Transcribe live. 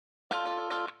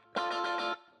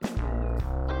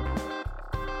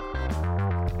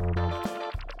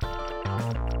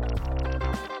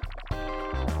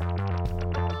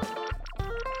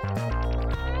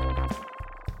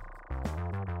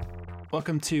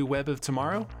Welcome to Web of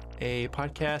Tomorrow, a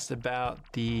podcast about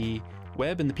the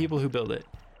web and the people who build it.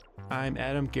 I'm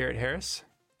Adam Garrett Harris,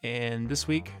 and this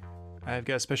week I've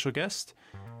got a special guest.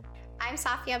 I'm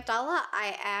Safia Abdalla.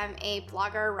 I am a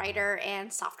blogger, writer,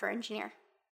 and software engineer.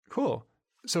 Cool.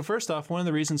 So first off, one of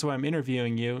the reasons why I'm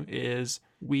interviewing you is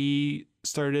we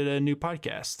started a new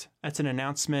podcast. That's an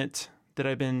announcement that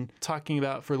I've been talking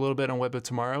about for a little bit on Web of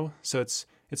Tomorrow. So it's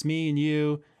me and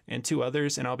you and two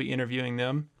others, and I'll be interviewing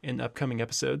them in upcoming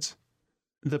episodes.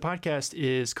 The podcast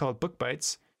is called Book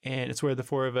Bites, and it's where the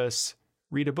four of us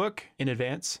read a book in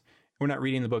advance. We're not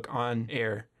reading the book on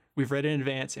air. We've read it in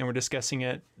advance, and we're discussing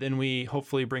it. Then we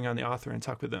hopefully bring on the author and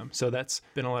talk with them. So that's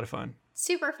been a lot of fun.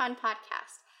 Super fun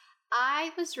podcast.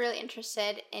 I was really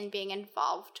interested in being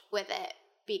involved with it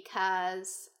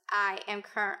because I am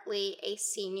currently a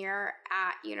senior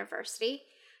at university.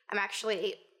 I'm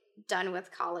actually done with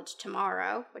college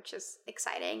tomorrow, which is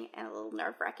exciting and a little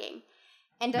nerve-wracking.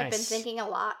 And I've been thinking a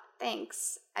lot,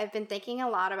 I've been thinking a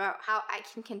lot about how I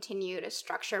can continue to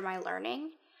structure my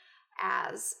learning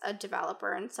as a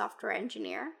developer and software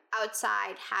engineer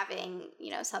outside having,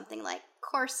 something like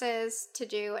courses to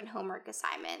do and homework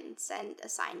assignments and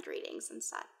assigned readings and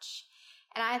such.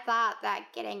 And I thought that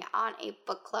getting on a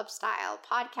book club style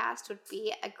podcast would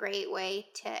be a great way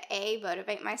to A,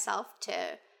 motivate myself to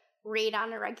read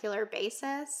on a regular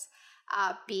basis,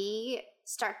 B,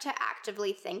 start to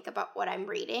actively think about what I'm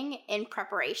reading in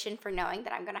preparation for knowing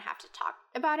that I'm going to have to talk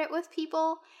about it with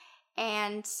people,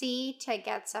 and C, to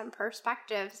get some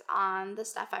perspectives on the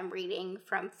stuff I'm reading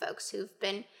from folks who've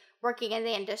been working in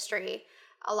the industry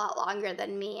a lot longer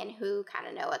than me and who kind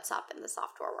of know what's up in the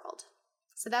software world.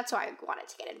 So that's why I wanted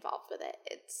to get involved with it.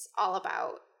 It's all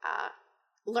about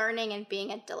learning and being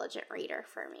a diligent reader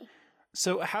for me.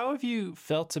 So how have you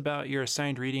felt about your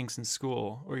assigned readings in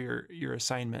school or your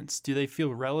assignments? Do they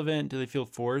feel relevant? Do they feel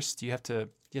forced? Do you have to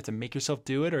make yourself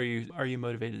do it, or are you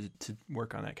motivated to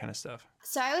work on that kind of stuff?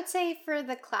 So I would say for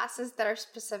the classes that are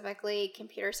specifically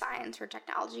computer science or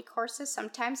technology courses,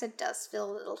 sometimes it does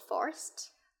feel a little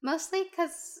forced. Mostly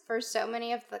because for so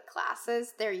many of the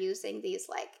classes, they're using these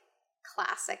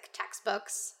classic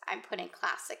textbooks. I'm putting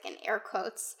classic in air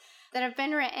quotes, that have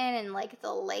been written in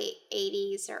the late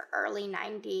 80s or early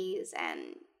 90s,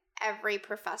 and every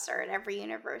professor at every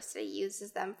university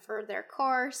uses them for their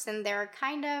course, and they're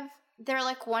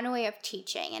like one way of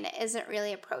teaching, and it isn't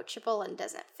really approachable and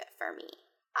doesn't fit for me.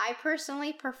 I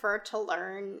personally prefer to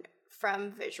learn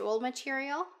from visual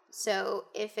material, so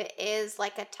if it is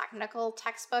a technical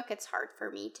textbook, it's hard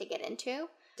for me to get into,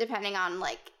 depending on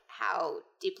how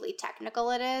deeply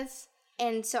technical it is.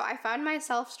 And so I found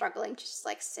myself struggling to just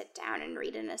sit down and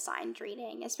read an assigned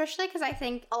reading, especially because I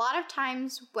think a lot of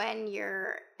times when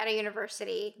you're at a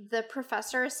university, the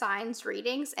professor assigns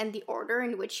readings and the order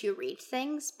in which you read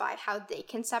things by how they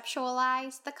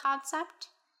conceptualize the concept.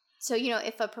 So,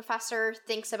 if a professor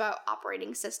thinks about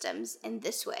operating systems in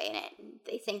this way and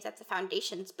they think that the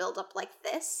foundations build up like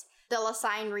this, they'll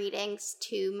assign readings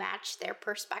to match their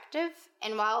perspective.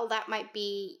 And while that might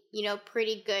be,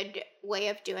 pretty good way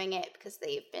of doing it because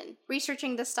they've been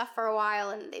researching this stuff for a while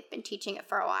and they've been teaching it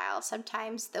for a while,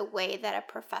 sometimes the way that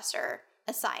a professor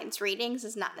assigns readings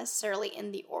is not necessarily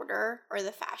in the order or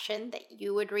the fashion that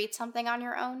you would read something on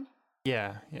your own.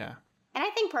 Yeah. And I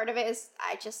think part of it is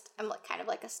I'm kind of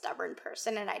like a stubborn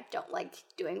person and I don't like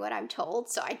doing what I'm told.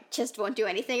 So I just won't do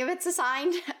anything if it's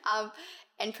assigned.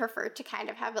 And prefer to kind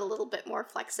of have a little bit more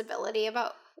flexibility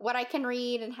about what I can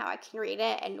read and how I can read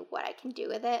it and what I can do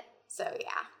with it. So,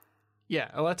 yeah.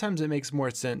 Yeah, a lot of times it makes more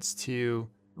sense to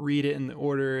read it in the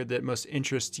order that most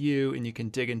interests you, and you can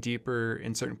dig in deeper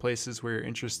in certain places where you're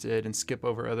interested and skip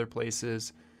over other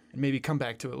places and maybe come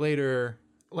back to it later.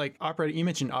 You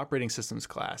mentioned operating systems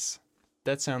class.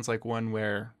 That sounds like one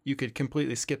where you could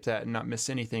completely skip that and not miss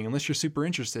anything unless you're super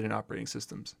interested in operating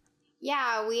systems.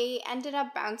 Yeah, we ended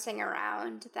up bouncing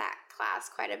around that class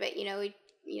quite a bit.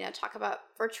 We talk about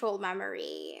virtual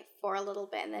memory for a little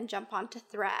bit and then jump onto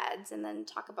threads and then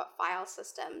talk about file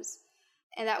systems.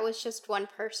 And that was just one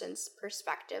person's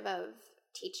perspective of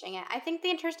teaching it. I think the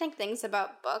interesting things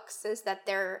about books is that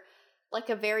they're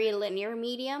a very linear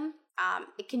medium.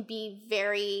 It can be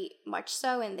very much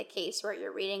so in the case where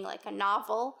you're reading a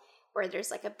novel where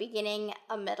there's a beginning,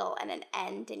 a middle, and an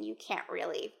end, and you can't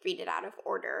really read it out of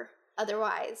order.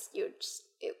 Otherwise,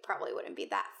 it probably wouldn't be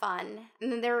that fun.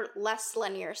 And then there are less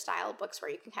linear style books where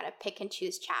you can kind of pick and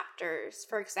choose chapters.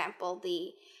 For example,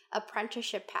 the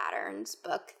Apprenticeship Patterns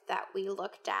book that we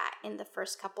looked at in the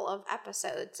first couple of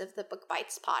episodes of the Book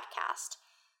Bites podcast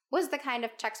was the kind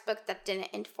of textbook that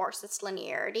didn't enforce its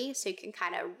linearity, so you can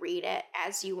kind of read it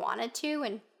as you wanted to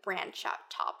and branch out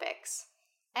topics.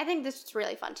 I think this is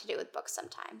really fun to do with books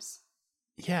sometimes.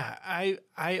 Yeah,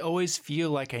 I always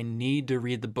feel like I need to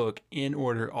read the book in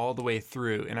order all the way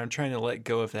through, and I'm trying to let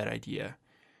go of that idea.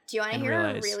 Do you want to and hear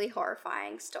realize- a really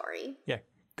horrifying story? Yeah,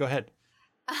 go ahead.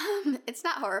 It's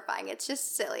not horrifying. It's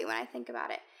just silly when I think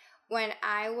about it. When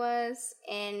I was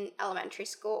in elementary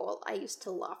school, I used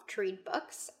to love to read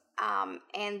books.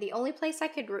 And the only place I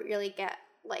could really get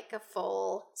like a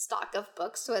full stock of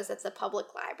books was at the public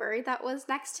library that was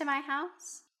next to my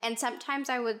house. And sometimes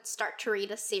I would start to read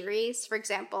a series. For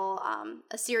example,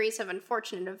 a series of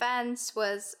Unfortunate Events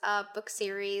was a book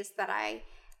series that I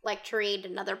liked to read.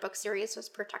 Another book series was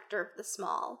Protector of the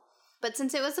Small. But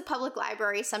since it was a public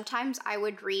library, sometimes I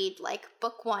would read like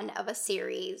book 1 of a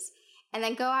series and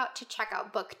then go out to check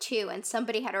out book 2, and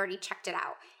somebody had already checked it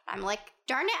out. I'm like,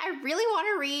 darn it, I really want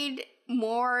to read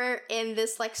more in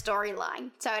this like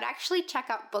storyline. So I'd actually check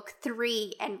out book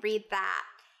 3 and read that,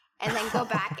 and then go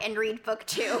back and read book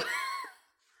 2.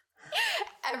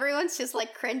 Everyone's just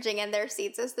like cringing in their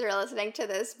seats as they're listening to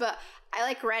this, but I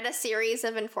like read a series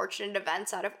of Unfortunate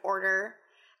Events out of order.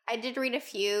 I did read a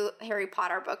few Harry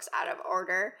Potter books out of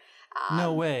order.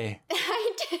 No way.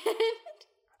 I did.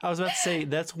 I was about to say,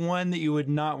 that's one that you would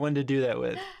not want to do that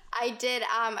with. I did.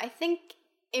 I think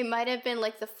it might have been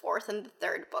like the 4th and the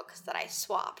 3rd books that I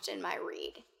swapped in my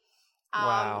read.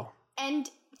 Wow. And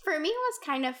for me, it was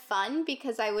kind of fun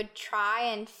because I would try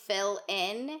and fill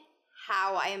in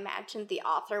how I imagined the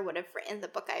author would have written the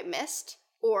book I missed.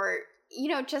 Or, you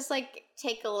know, just like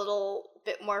take a little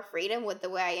bit more freedom with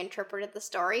the way I interpreted the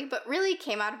story. But really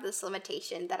came out of this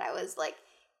limitation that I was like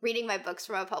reading my books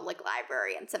from a public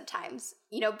library, and sometimes,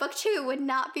 you know, book 2 would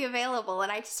not be available,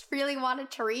 and I just really wanted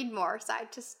to read more, so I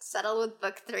just settled with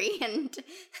book 3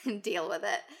 and deal with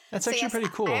it. That's actually pretty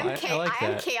cool. I like that. I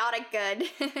am chaotic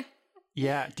good.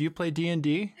 Yeah. Do you play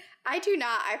D&D? I do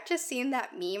not. I've just seen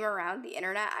that meme around the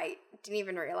internet. I didn't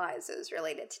even realize it was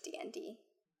related to D&D.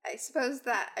 I suppose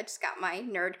that I just got my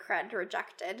nerd cred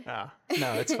rejected. Ah,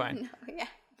 no, it's fine. No, yeah.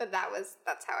 But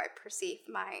that's how I perceive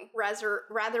my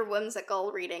rather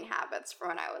whimsical reading habits from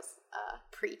when I was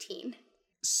a preteen.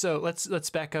 So let's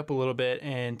back up a little bit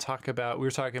and talk about, we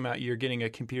were talking about you're getting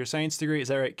a computer science degree. Is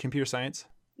that right? Computer science?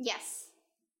 Yes.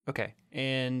 Okay.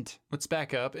 And let's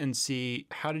back up and see,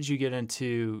 how did you get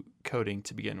into coding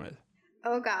to begin with?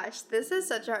 Oh gosh, this is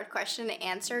such a hard question to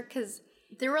answer because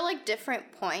there were like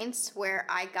different points where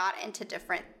I got into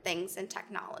different things in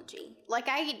technology. Like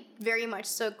I very much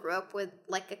so grew up with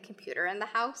like a computer in the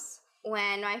house.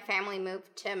 When my family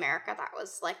moved to America, that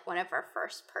was like one of our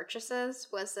first purchases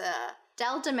was a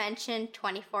Dell Dimension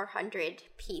 2400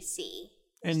 PC.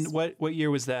 And what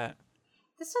year was that?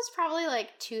 This was probably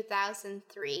like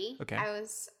 2003. Okay. I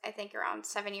was, I think, around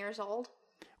 7 years old.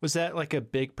 Was that like a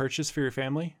big purchase for your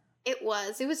family? It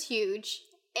was huge.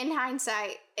 In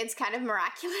hindsight, it's kind of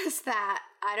miraculous that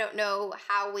I don't know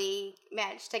how we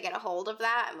managed to get a hold of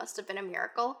that. It must have been a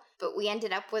miracle. But we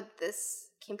ended up with this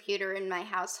computer in my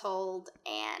household,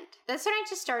 and that's when I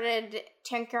just started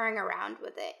tinkering around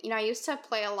with it. You know, I used to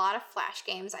play a lot of Flash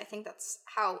games. I think that's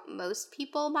how most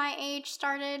people my age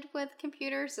started with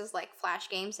computers, is like Flash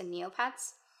games and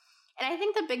Neopets. And I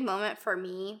think the big moment for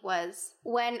me was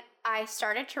when I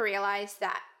started to realize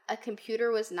that a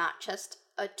computer was not just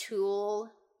a tool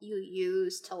you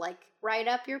use to like write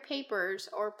up your papers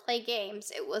or play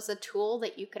games. It was a tool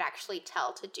that you could actually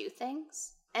tell to do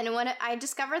things. And when I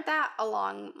discovered that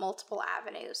along multiple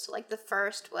avenues. So like the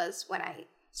first was when I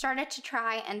started to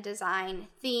try and design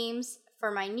themes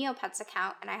for my Neopets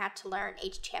account, and I had to learn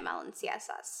HTML and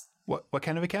CSS. What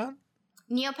kind of account?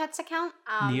 Neopets account.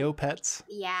 Neopets?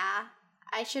 Yeah.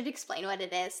 I should explain what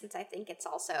it is, since I think it's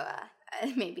also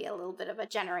maybe a little bit of a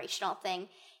generational thing.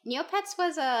 Neopets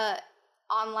was a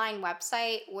online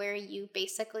website where you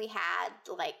basically had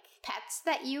like pets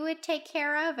that you would take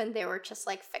care of, and they were just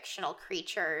like fictional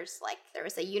creatures. Like there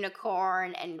was a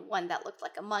unicorn and one that looked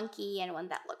like a monkey and one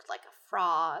that looked like a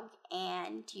frog,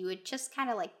 and you would just kind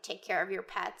of like take care of your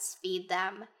pets, feed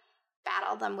them,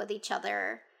 battle them with each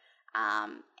other,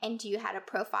 and you had a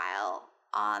profile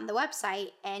on the website,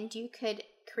 and you could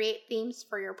create themes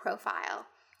for your profile.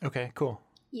 Okay, cool.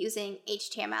 Using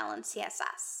HTML and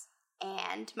CSS.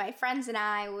 And my friends and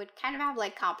I would kind of have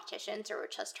like competitions, or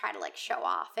would just try to like show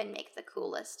off and make the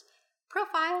coolest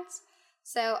profiles.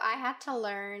 So I had to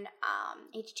learn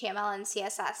HTML and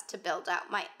CSS to build out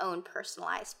my own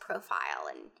personalized profile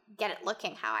and get it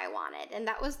looking how I wanted. And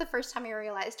that was the first time I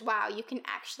realized, wow, you can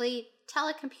actually tell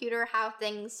a computer how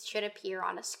things should appear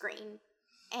on a screen.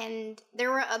 And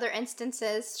there were other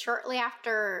instances shortly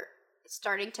after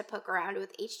starting to poke around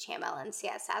with HTML and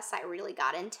CSS. I really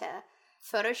got into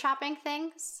photoshopping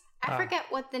things. I forget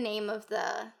what the name of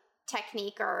the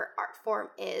technique or art form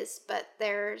is, but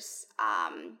there's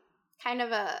kind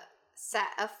of a set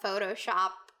of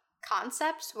Photoshop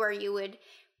concepts where you would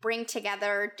bring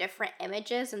together different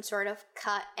images and sort of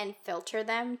cut and filter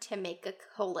them to make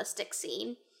a holistic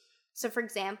scene. So for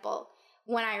example,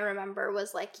 one I remember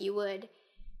was like you would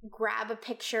grab a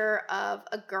picture of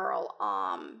a girl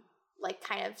like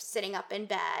kind of sitting up in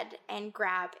bed and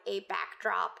grab a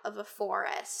backdrop of a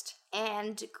forest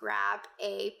and grab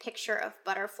a picture of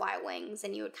butterfly wings,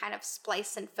 and you would kind of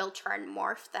splice and filter and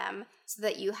morph them so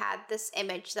that you had this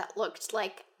image that looked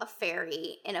like a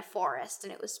fairy in a forest,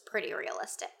 and it was pretty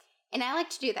realistic. And I like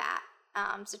to do that,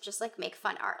 so just like make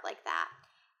fun art like that.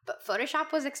 But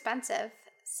Photoshop was expensive,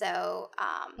 so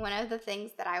one of the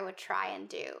things that I would try and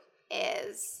do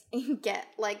is get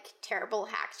like terrible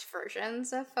hacked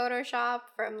versions of Photoshop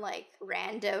from like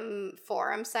random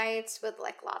forum sites with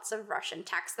like lots of Russian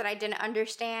text that I didn't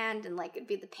understand, and like it'd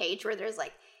be the page where there's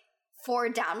like 4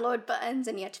 download buttons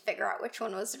and you had to figure out which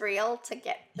one was real to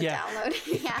get the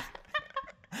download. Yeah.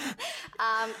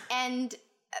 And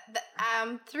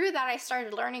through that I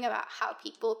started learning about how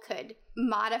people could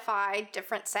modify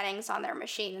different settings on their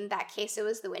machine. In that case, it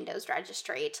was the Windows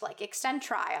registry to like extend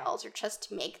trials or just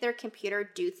to make their computer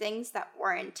do things that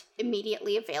weren't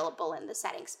immediately available in the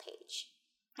settings page.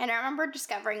 And I remember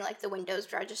discovering like the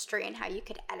Windows registry and how you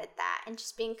could edit that and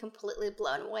just being completely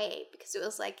blown away, because it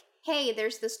was like, hey,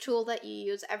 there's this tool that you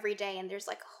use every day and there's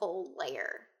like a whole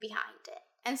layer behind it.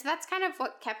 And so that's kind of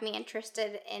what kept me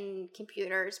interested in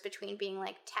computers between being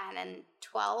like 10 and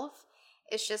 12.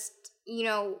 It's just, you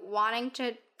know, wanting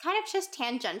to kind of just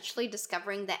tangentially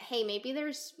discovering that, hey, maybe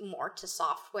there's more to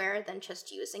software than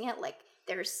just using it. Like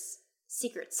there's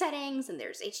secret settings and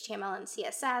there's HTML and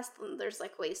CSS, and there's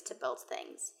like ways to build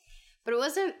things. But it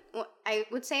wasn't, I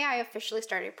would say I officially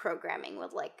started programming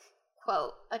with like,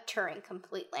 quote, a Turing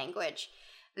complete language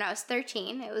when I was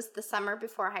 13. It was the summer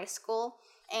before high school.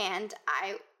 And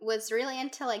I was really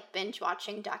into like binge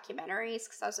watching documentaries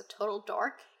because I was a total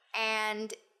dork.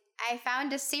 And I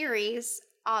found a series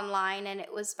online, and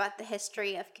it was about the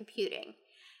history of computing.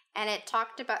 And it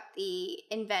talked about the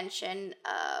invention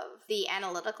of the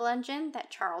analytical engine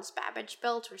that Charles Babbage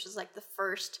built, which is like the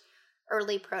first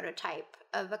early prototype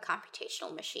of a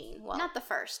computational machine. Well, not the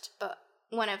first, but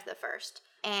one of the first.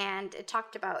 And it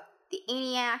talked about the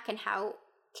ENIAC and how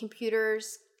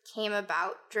computers came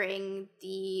about during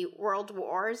the World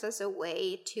Wars as a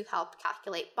way to help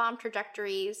calculate bomb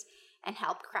trajectories and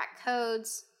help crack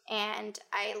codes. And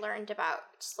I learned about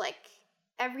just like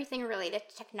everything related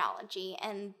to technology.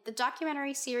 And the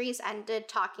documentary series ended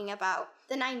talking about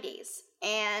the 90s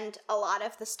and a lot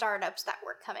of the startups that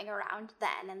were coming around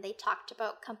then. And they talked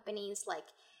about companies like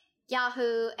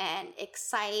Yahoo and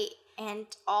Excite and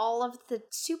all of the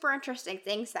super interesting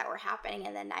things that were happening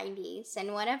in the 90s.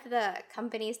 And one of the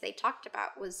companies they talked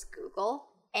about was Google,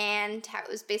 and how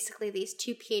it was basically these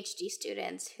 2 PhD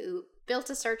students who built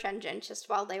a search engine just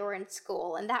while they were in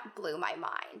school. And that blew my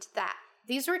mind, that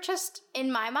these were just,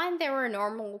 in my mind, they were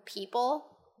normal people.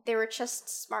 They were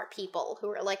just smart people who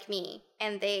were like me.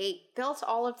 And they built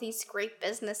all of these great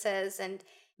businesses and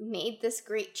made this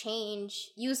great change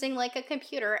using like a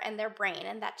computer and their brain,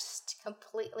 and that just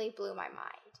completely blew my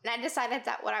mind. And I decided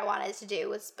that what I wanted to do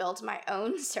was build my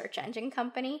own search engine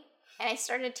company, and I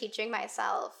started teaching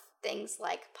myself things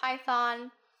like Python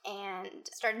and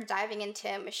started diving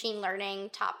into machine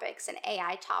learning topics and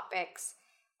AI topics,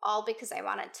 all because I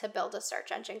wanted to build a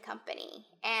search engine company.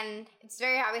 And it's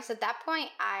very obvious at that point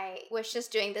I was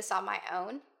just doing this on my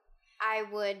own. I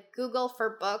would Google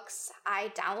for books.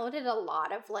 I downloaded a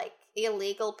lot of like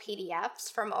illegal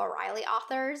PDFs from O'Reilly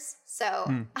authors.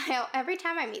 So every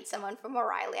time I meet someone from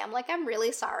O'Reilly, I'm like, I'm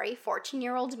really sorry.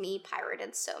 14-year-old me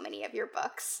pirated so many of your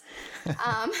books.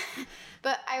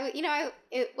 But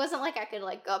it wasn't like I could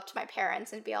like go up to my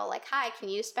parents and be all like, hi, can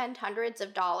you spend hundreds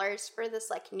of dollars for this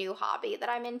like new hobby that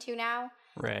I'm into now?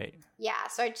 Right. Yeah,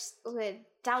 so I just would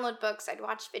download books, I'd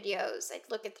watch videos, I'd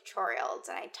look at tutorials,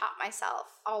 and I taught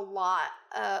myself a lot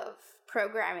of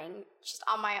programming just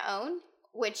on my own,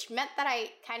 which meant that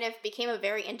I kind of became a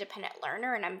very independent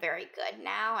learner, and I'm very good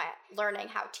now at learning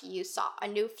how to use a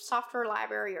new software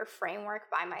library or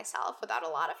framework by myself without a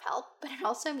lot of help. But it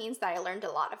also means that I learned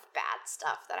a lot of bad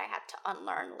stuff that I had to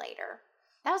unlearn later.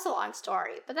 That was a long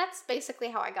story, but that's basically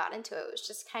how I got into it. It was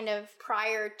just kind of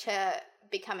prior to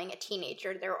becoming a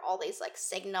teenager, there were all these like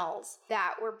signals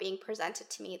that were being presented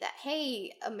to me that, hey,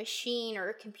 a machine or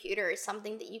a computer is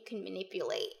something that you can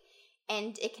manipulate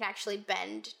and it can actually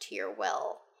bend to your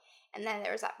will. And then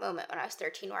there was that moment when I was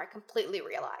 13 where I completely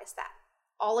realized that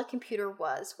all a computer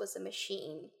was a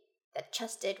machine that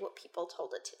just did what people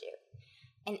told it to do.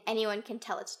 And anyone can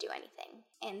tell it to do anything.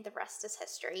 And the rest is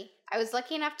history. I was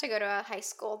lucky enough to go to a high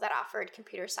school that offered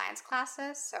computer science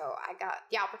classes. So I got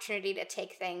the opportunity to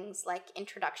take things like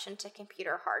Introduction to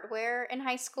Computer Hardware in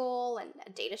high school and a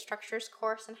data structures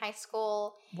course in high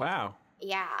school. Wow.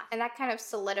 Yeah. And that kind of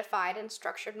solidified and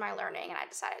structured my learning. And I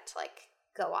decided to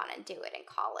go on and do it in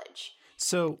college.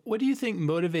 So what do you think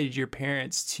motivated your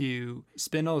parents to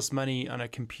spend all this money on a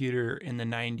computer in the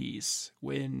 90s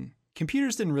when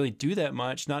computers didn't really do that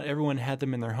much? Not everyone had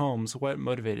them in their homes. What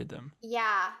motivated them?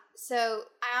 Yeah. So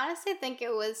I honestly think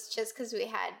it was just because we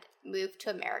had moved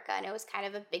to America and it was kind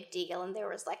of a big deal. And there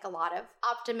was a lot of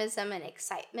optimism and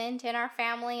excitement in our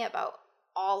family about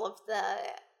all of the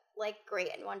great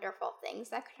and wonderful things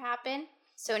that could happen.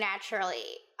 So naturally,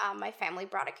 my family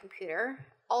brought a computer.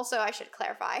 Also, I should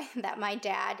clarify that my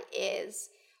dad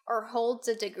holds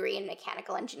a degree in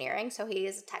mechanical engineering. So he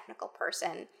is a technical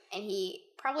person. And he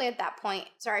probably at that point,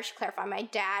 I should clarify, my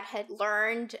dad had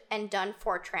learned and done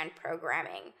Fortran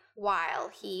programming while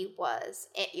he was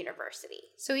at university.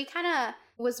 So he kind of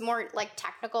was more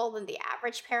technical than the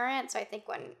average parent. So I think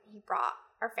when he brought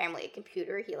our family a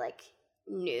computer, he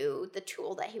knew the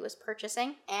tool that he was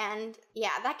purchasing. And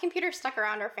yeah, that computer stuck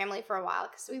around our family for a while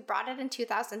because we brought it in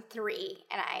 2003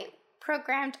 and I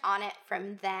programmed on it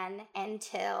from then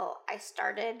until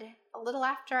a little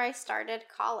after I started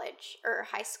college or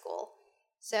high school.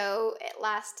 So it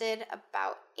lasted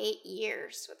about 8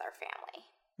 years with our family.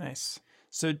 Nice.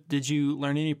 So did you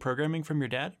learn any programming from your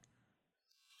dad?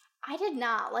 I did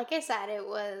not. Like I said, it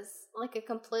was a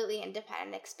completely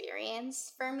independent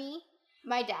experience for me.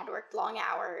 My dad worked long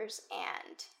hours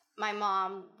and my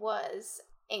mom was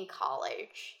in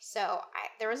college. So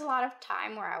there was a lot of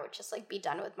time where I would just be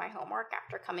done with my homework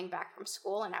after coming back from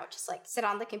school and I would just sit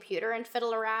on the computer and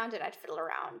fiddle around, and I'd fiddle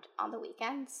around on the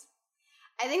weekends.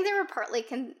 I think they were partly,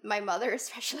 my mother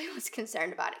especially was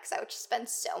concerned about it because I would just spend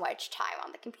so much time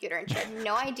on the computer and she had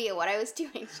no idea what I was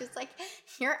doing. She's like,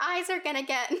 your eyes are gonna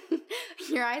get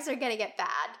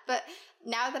bad. But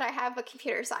now that I have a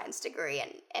computer science degree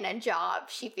and a job,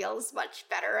 she feels much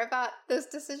better about those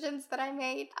decisions that I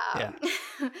made. Yeah.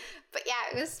 But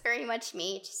yeah, it was very much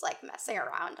me just messing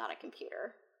around on a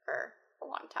computer for a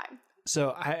long time.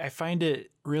 So I find it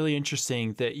really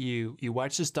interesting that you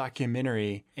watched this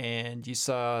documentary and you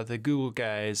saw the Google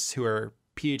guys who are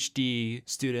PhD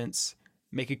students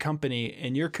make a company,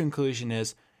 and your conclusion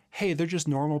is, hey, they're just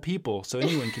normal people, so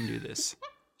anyone can do this.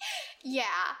 Yeah,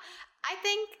 I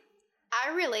think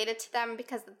I related to them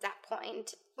because at that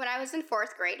point, when I was in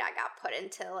 4th grade, I got put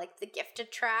into the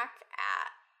gifted track at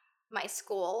my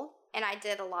school, and I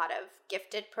did a lot of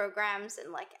gifted programs in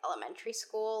elementary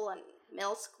school and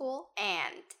middle school,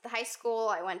 and the high school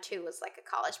I went to was a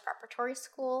college preparatory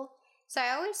school. So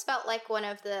I always felt like one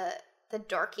of the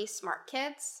dorky smart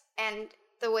kids, and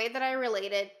the way that I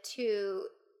related to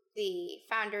the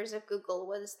founders of Google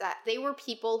was that they were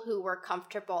people who were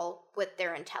comfortable with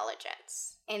their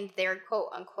intelligence and their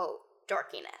quote-unquote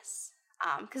dorkiness.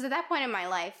 Because at that point in my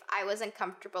life, I wasn't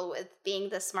comfortable with being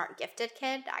the smart gifted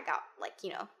kid. I got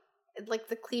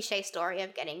the cliche story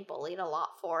of getting bullied a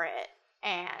lot for it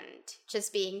and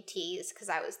just being teased because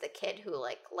I was the kid who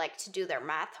liked to do their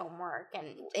math homework and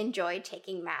enjoyed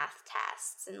taking math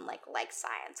tests and like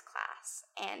science class.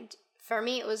 And for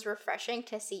me, it was refreshing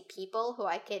to see people who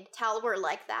I could tell were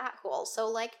like that, who also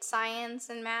liked science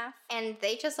and math, and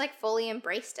they just fully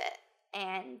embraced it,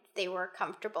 and they were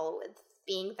comfortable with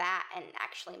being that and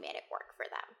actually made it work for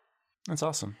them. That's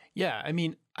awesome. Yeah, I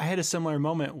mean, I had a similar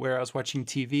moment where I was watching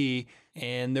TV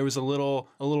and there was a little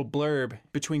blurb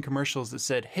between commercials that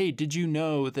said, "Hey, did you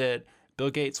know that Bill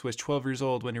Gates was 12 years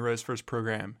old when he wrote his first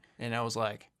program?" And I was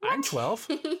like, what? I'm 12?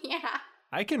 Yeah.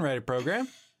 I can write a program.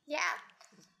 Yeah.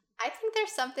 I think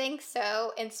there's something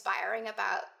so inspiring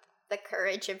about the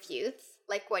courage of youth.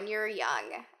 When you're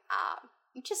young,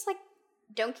 you just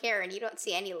don't care and you don't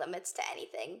see any limits to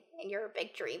anything, and you're a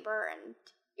big dreamer and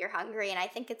you're hungry. And I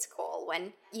think it's cool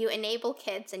when you enable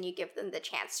kids and you give them the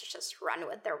chance to just run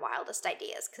with their wildest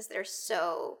ideas, because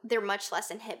they're much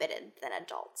less inhibited than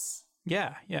adults.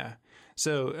 Yeah.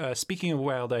 So speaking of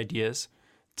wild ideas,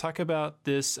 talk about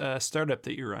this startup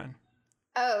that you run.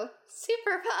 Oh,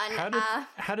 super fun.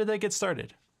 How did that get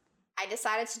started? I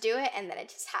decided to do it and then it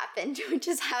just happened, which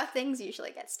is how things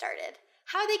usually get started.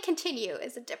 How they continue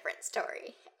is a different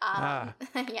story.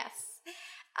 Yes.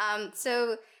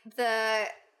 So the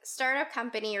startup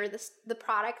company, or the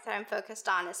product that I'm focused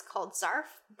on, is called Zarf.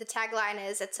 The tagline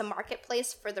is, it's a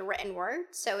marketplace for the written word.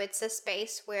 So it's a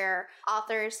space where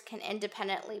authors can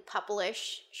independently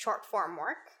publish short form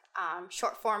work.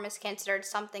 Short form is considered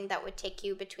something that would take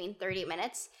you between 30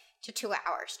 minutes to 2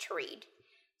 hours to read.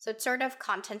 So it's sort of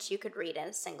content you could read in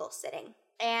a single sitting.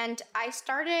 And I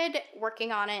started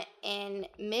working on it in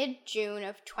mid-June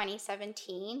of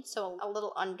 2017, so a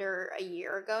little under a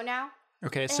year ago now.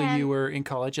 Okay, so you were in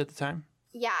college at the time?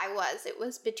 Yeah, I was. It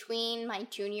was between my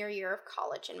junior year of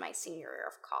college and my senior year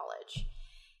of college.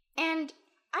 And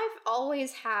I've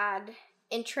always had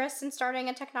interest in starting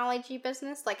a technology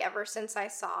business, like ever since I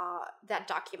saw that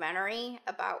documentary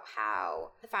about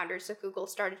how the founders of Google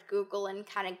started Google and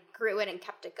kind of grew it and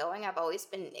kept it going. I've always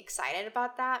been excited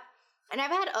about that. And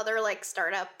I've had other like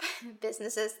startup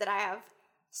businesses that I have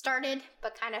started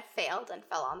but kind of failed and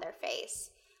fell on their face.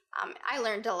 I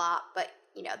learned a lot, but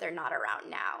they're not around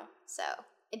now, so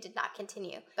it did not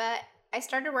continue. But I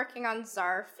started working on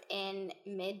Zarf in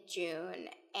mid-June,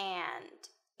 and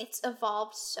it's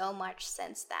evolved so much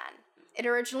since then. It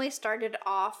originally started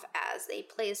off as a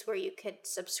place where you could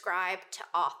subscribe to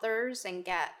authors and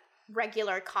get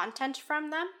regular content from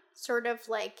them, sort of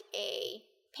like a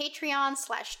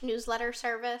Patreon/newsletter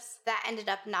service. That ended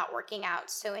up not working out.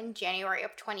 So in January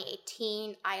of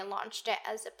 2018, I launched it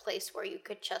as a place where you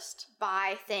could just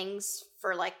buy things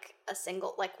for like a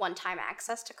single, like one-time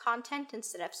access to content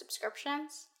instead of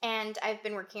subscriptions. And I've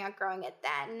been working on growing it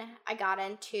then. I got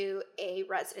into a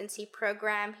residency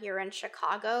program here in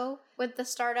Chicago with the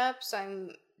startup. So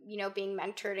I'm being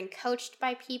mentored and coached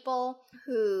by people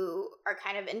who are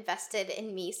kind of invested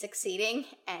in me succeeding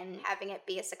and having it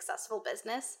be a successful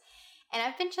business. And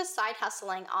I've been just side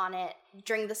hustling on it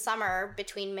during the summer.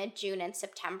 Between mid-June and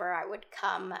September, I would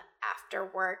come after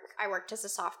work. I worked as a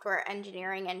software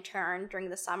engineering intern. During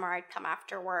the summer, I'd come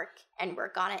after work and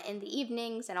work on it in the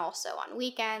evenings and also on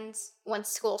weekends. Once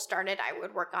school started, I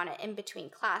would work on it in between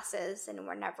classes and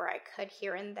whenever I could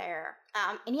here and there.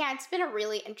 And yeah, it's been a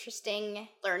really interesting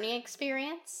learning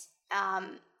experience.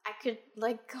 I could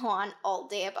go on all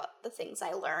day about the things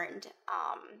I learned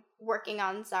working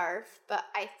on Zarf, but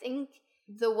I think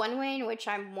the one way in which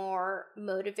I'm more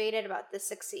motivated about this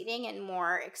succeeding and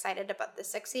more excited about this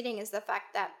succeeding is the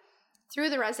fact that through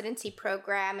the residency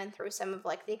program and through some of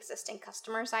the existing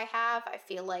customers I have, I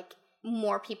feel like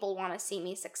more people want to see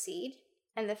me succeed.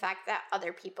 And the fact that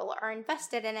other people are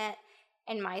invested in it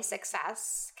and my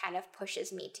success kind of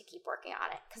pushes me to keep working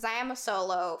on it. Because I am a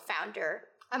solo founder.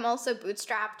 I'm also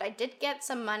bootstrapped. I did get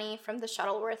some money from the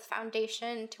Shuttleworth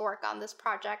Foundation to work on this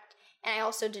project. And I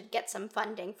also did get some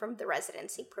funding from the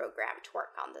residency program to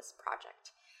work on this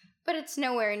project. But it's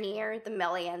nowhere near the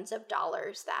millions of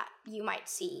dollars that you might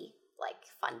see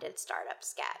funded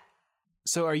startups get.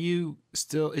 So are you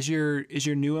still, is your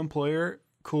new employer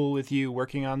cool with you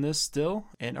working on this still?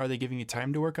 And are they giving you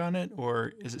time to work on it,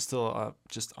 or is it still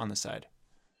just on the side?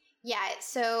 Yeah,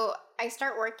 so I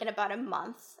start work in about a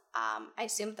month. I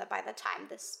assume that by the time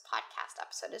this podcast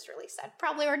episode is released, I'd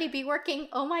probably already be working.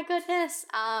 Oh my goodness.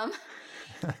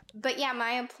 But yeah,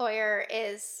 my employer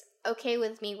is okay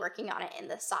with me working on it in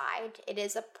the side. It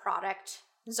is a product.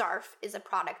 Zarf is a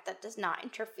product that does not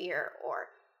interfere or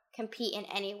compete in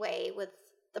any way with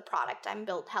the product I'm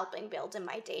helping build in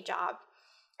my day job.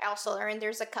 I also learned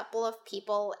there's a couple of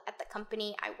people at the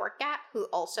company I work at who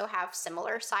also have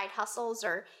similar side hustles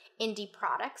or indie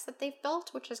products that they've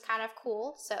built, which is kind of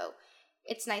cool. So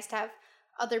it's nice to have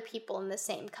other people in the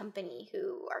same company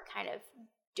who are kind of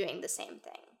doing the same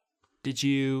thing. Did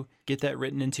you get that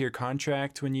written into your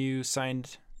contract when you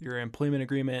signed your employment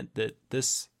agreement that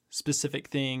this specific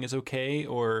thing is okay,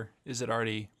 or is it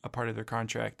already a part of their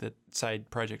contract that side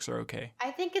projects are okay?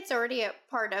 I think it's already a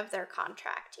part of their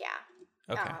contract, yeah.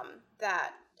 Okay.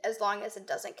 That as long as it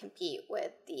doesn't compete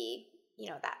with the,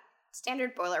 that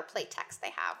standard boilerplate text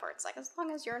they have where it's as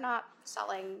long as you're not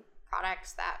selling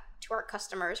products that to our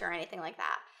customers or anything like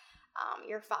that,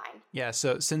 you're fine. Yeah,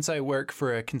 so since I work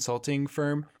for a consulting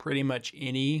firm, pretty much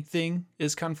anything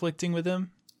is conflicting with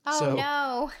them. Oh, so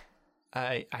no.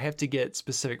 I have to get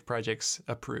specific projects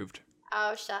approved.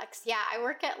 Oh, shucks. Yeah, I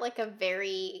work at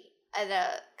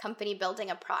a company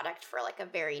building a product for a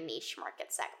very niche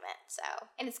market segment. So,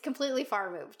 and it's completely far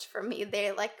removed from me.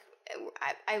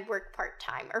 I work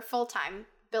part-time or full-time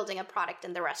building a product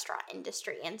in the restaurant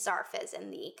industry, and Zarf is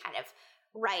in the kind of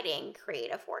writing,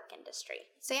 creative work industry.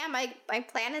 So yeah, my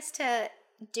plan is to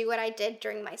do what I did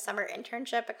during my summer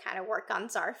internship and kind of work on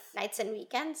Zarf nights and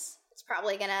weekends. It's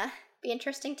probably gonna be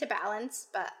interesting to balance,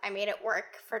 but I made it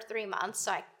work for 3 months,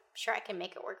 so I'm sure I can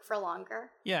make it work for longer.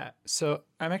 Yeah, so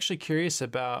I'm actually curious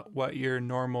about what your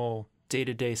normal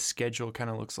day-to-day schedule kind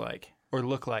of looks like, or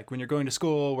look like when you're going to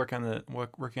school, working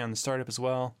on the startup as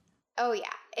well. Oh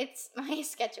yeah, my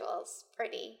schedule's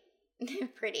pretty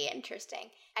Pretty interesting.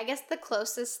 I guess the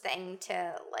closest thing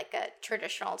to like a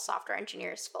traditional software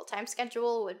engineer's full-time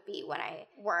schedule would be when I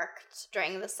worked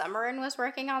during the summer and was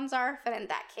working on Zarf. And in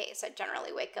that case, I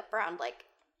generally wake up around like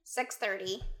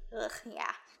 6:30. Ugh,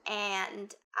 yeah.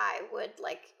 And I would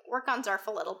like work on Zarf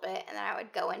a little bit, and then I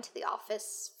would go into the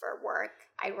office for work.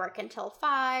 I'd work until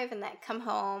 5 and then I'd come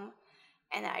home,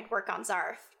 and then I'd work on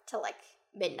Zarf till like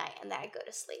midnight, and then I'd go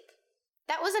to sleep.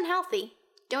 That wasn't healthy.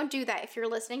 Don't do that. If you're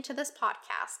listening to this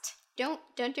podcast,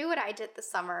 don't do what I did this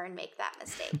summer and make that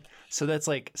mistake. So that's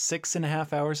like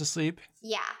 6.5 hours of sleep?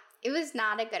 Yeah, it was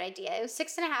not a good idea. It was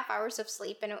 6.5 hours of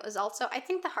sleep, and it was also, I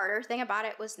think the harder thing about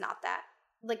it was not that,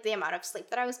 like the amount of sleep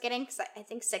that I was getting, because I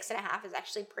think 6.5 is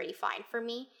actually pretty fine for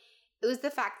me. It was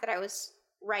the fact that I was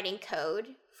writing code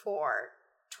for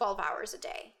 12 hours a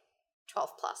day,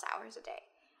 12 plus hours a day.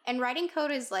 And writing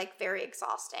code is like very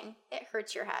exhausting. It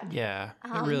hurts your head. Yeah,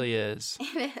 it really is.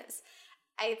 It is.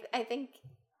 I think,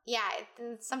 yeah,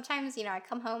 sometimes, you know, I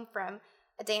come home from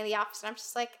a day in the office and I'm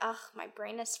just like, ugh, my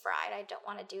brain is fried. I don't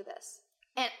want to do this.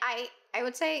 And I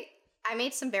would say I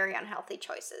made some very unhealthy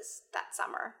choices that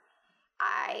summer.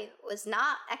 I was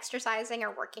not exercising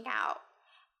or working out.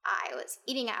 I was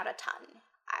eating out a ton.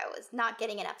 I was not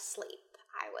getting enough sleep.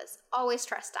 I was always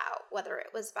stressed out, whether it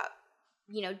was about,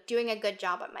 you know, doing a good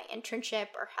job at my internship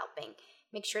or helping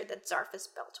make sure that Zarf is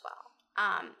built well.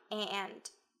 And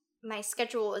my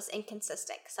schedule was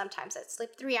inconsistent. Sometimes I'd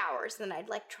sleep 3 hours, and then I'd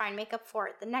like try and make up for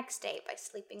it the next day by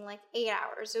sleeping like 8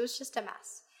 hours. It was just a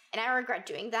mess. And I regret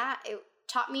doing that. It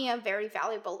taught me a very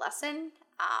valuable lesson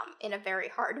in a very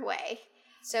hard way.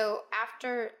 So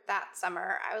after that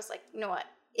summer, I was like, you know what?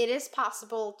 It is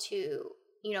possible to,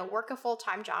 you know, work a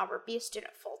full-time job or be a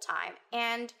student full-time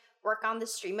and work on the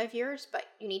stream of yours, but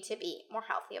you need to be more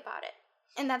healthy about it.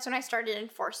 And that's when I started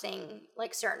enforcing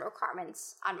like certain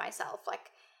requirements on myself.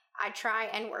 Like I try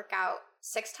and work out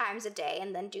 6 times a day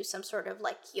and then do some sort of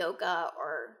like yoga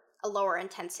or a lower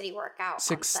intensity workout.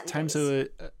 6 on times Sundays.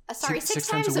 a six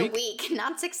times a week,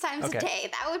 not 6 times a day.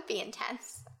 That would be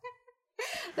intense.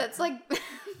 That's like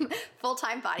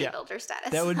full-time bodybuilder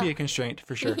status. That would be a constraint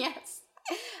for sure. Yes.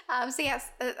 So yes,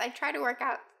 I try to work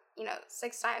out, you know,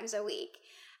 6 times a week.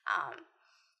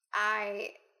 I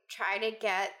try to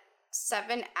get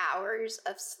 7 hours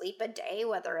of sleep a day,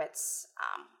 whether it's,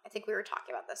 I think we were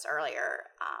talking about this earlier.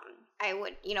 I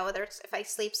would, you know, whether it's if I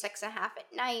sleep 6.5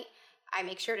 at night, I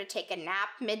make sure to take a nap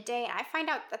midday. And I find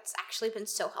out that's actually been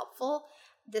so helpful.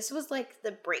 This was like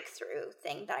the breakthrough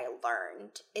thing that I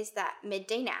learned, is that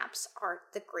midday naps are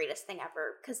the greatest thing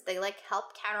ever because they like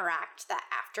help counteract that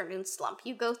afternoon slump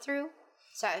you go through.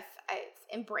 So I've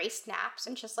embraced naps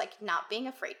and just like not being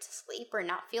afraid to sleep, or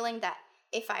not feeling that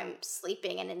if I'm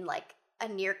sleeping and in like a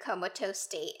near comatose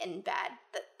state in bed,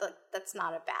 that's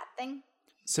not a bad thing.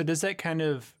 So does that kind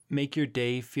of make your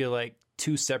day feel like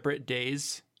 2 separate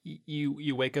days?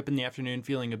 You wake up in the afternoon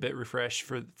feeling a bit refreshed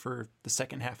for the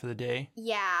second half of the day?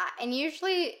 Yeah, and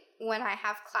usually when I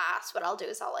have class, what I'll do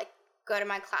is I'll like go to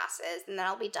my classes and then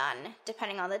I'll be done,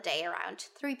 depending on the day, around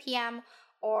 3 p.m.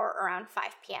 or around 5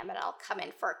 p.m. and I'll come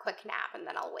in for a quick nap and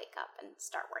then I'll wake up and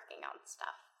start working on stuff.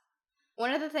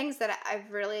 One of the things that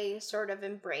I've really sort of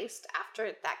embraced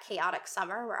after that chaotic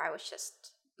summer where I was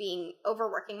just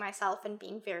overworking myself and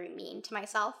being very mean to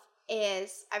myself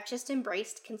is I've just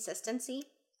embraced consistency.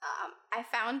 I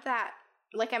found that,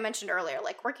 like I mentioned earlier,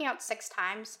 like working out 6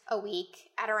 times a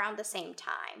week at around the same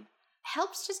time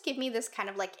helps just give me this kind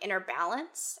of like inner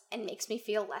balance and makes me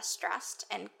feel less stressed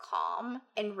and calm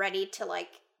and ready to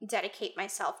like dedicate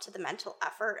myself to the mental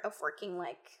effort of working,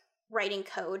 like writing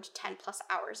code 10 plus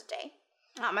hours a day.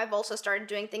 I've also started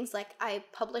doing things like I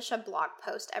publish a blog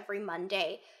post every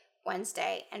Monday,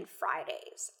 Wednesday, and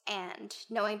Fridays. And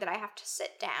knowing that I have to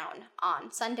sit down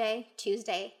on Sunday,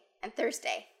 Tuesday, and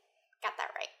Thursday, got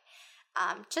that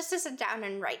right, just to sit down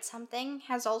and write something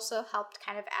has also helped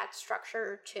kind of add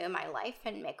structure to my life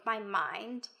and make my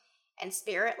mind and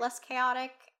spirit less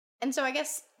chaotic. And so I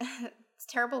guess it's a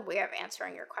terrible way of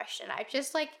answering your question. I've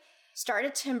just like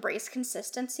started to embrace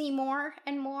consistency more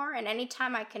and more. And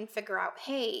anytime I can figure out,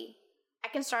 hey, I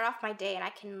can start off my day and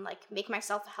I can like make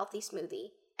myself a healthy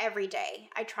smoothie every day,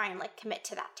 I try and like commit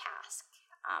to that task.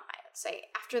 I would say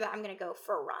after that, I'm going to go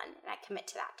for a run and I commit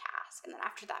to that task. And then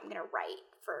after that, I'm going to write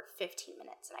for 15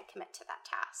 minutes and I commit to that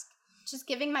task. Just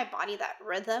giving my body that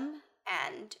rhythm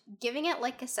and giving it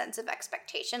like a sense of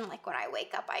expectation. Like when I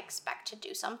wake up, I expect to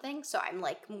do something. So I'm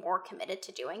like more committed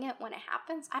to doing it when it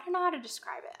happens. I don't know how to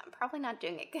describe it. I'm probably not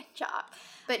doing a good job.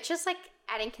 But just like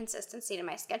adding consistency to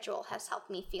my schedule has helped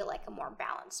me feel like a more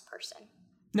balanced person.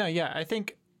 No, yeah, I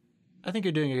think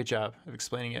you're doing a good job of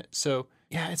explaining it. So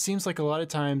Yeah, it seems like a lot of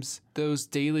times those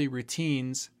daily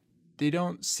routines, they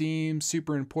don't seem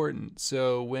super important.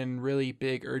 So when really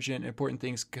big, urgent, important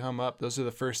things come up, those are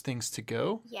the first things to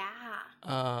go. Yeah.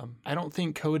 I don't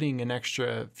think coding an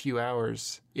extra few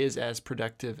hours is as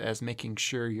productive as making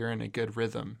sure you're in a good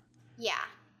rhythm. Yeah,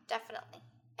 definitely.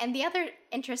 And the other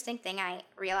interesting thing I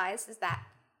realized is that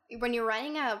when you're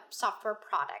running a software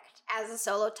product as a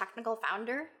solo technical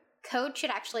founder, code should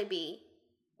actually be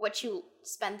what you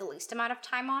spend the least amount of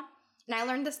time on. And I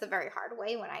learned this the very hard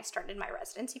way when I started my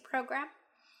residency program.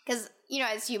 Because,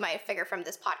 as you might figure from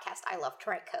this podcast, I love to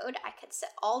write code. I could sit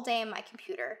all day on my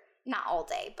computer, not all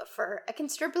day, but for a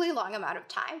considerably long amount of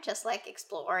time, just like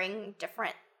exploring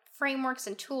different frameworks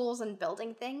and tools and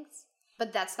building things.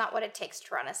 But that's not what it takes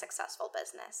to run a successful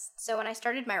business. So when I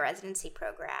started my residency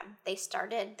program, they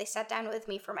sat down with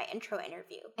me for my intro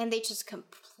interview, and they just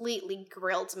completely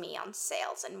grilled me on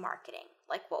sales and marketing.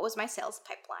 Like, what was my sales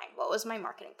pipeline? What was my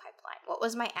marketing pipeline? What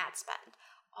was my ad spend?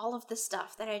 All of the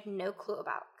stuff that I had no clue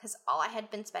about, because all I had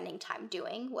been spending time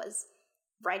doing was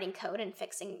writing code and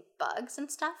fixing bugs and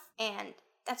stuff. And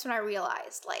that's when I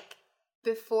realized, like,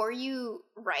 before you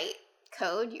write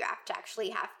code, you have to actually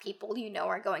have people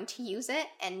are going to use it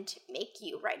and make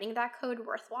you writing that code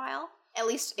worthwhile, at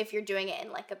least if you're doing it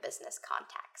in like a business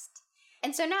context.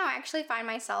 And so now I actually find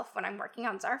myself, when I'm working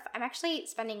on Zarf, I'm actually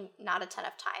spending not a ton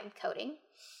of time coding.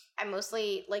 I'm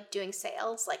mostly like doing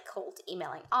sales, like cold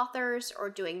emailing authors, or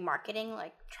doing marketing,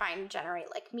 like trying to generate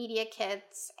like media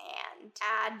kits and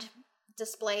ad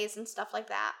displays and stuff like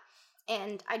that.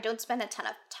 And I don't spend a ton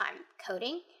of time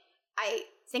coding. I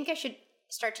think I should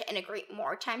start to integrate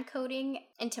more time coding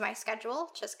into my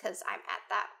schedule, just because I'm at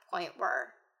that point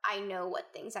where I know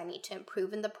what things I need to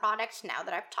improve in the product now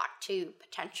that I've talked to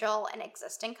potential and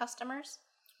existing customers.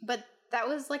 But that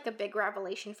was like a big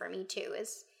revelation for me too,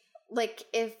 is like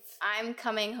if I'm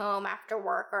coming home after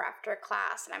work or after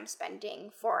class and I'm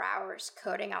spending 4 hours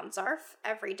coding on Zarf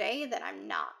every day, then I'm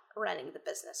not running the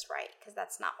business right, because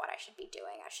that's not what I should be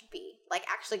doing. I should be like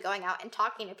actually going out and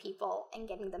talking to people and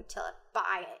getting them to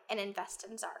buy and invest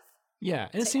in Zarf. Yeah,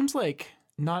 and it seems like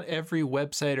not every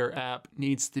website or app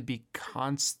needs to be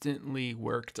constantly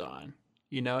worked on.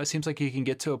 It seems like you can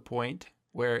get to a point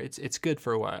where it's good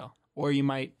for a while, or you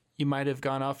might have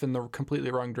gone off in the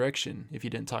completely wrong direction if you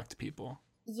didn't talk to people.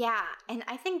 Yeah, and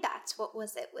I think that's what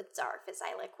was it with Zarf, is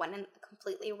I like went in a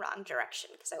completely wrong direction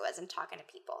because I wasn't talking to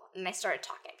people. And I started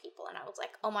talking to people and I was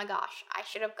like, oh my gosh, I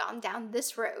should have gone down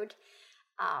this road.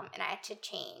 And I had to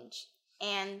change.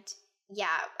 And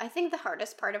yeah, I think the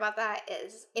hardest part about that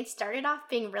is it started off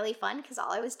being really fun because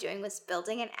all I was doing was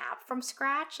building an app from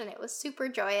scratch, and it was super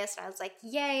joyous. And I was like,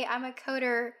 yay, I'm a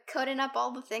coder, coding up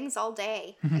all the things all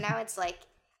day. And now it's like,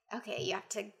 okay, you have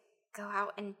to go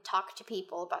out and talk to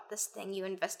people about this thing you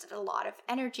invested a lot of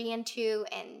energy into,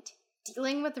 and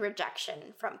dealing with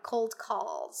rejection from cold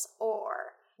calls,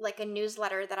 or like a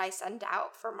newsletter that I send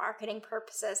out for marketing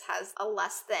purposes has a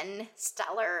less than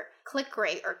stellar click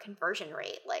rate or conversion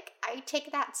rate. Like, I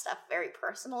take that stuff very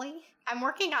personally. I'm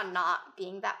working on not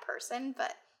being that person,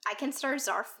 but I consider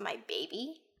Zarf my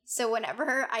baby. So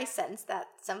whenever I sense that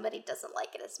somebody doesn't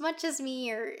like it as much as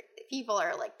me, or people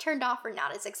are like turned off or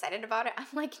not as excited about it, I'm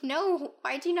like, no,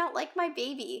 why do you not like my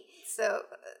baby? So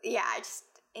yeah,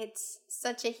 it's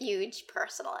such a huge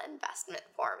personal investment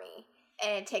for me,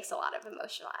 and it takes a lot of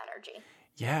emotional energy.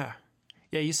 Yeah.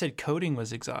 Yeah, you said coding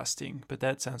was exhausting, but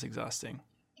that sounds exhausting.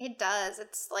 It does.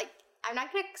 It's like, I'm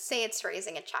not going to say it's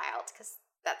raising a child, because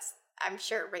I'm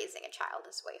sure raising a child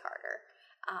is way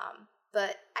harder.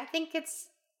 But I think it's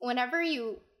whenever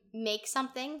you make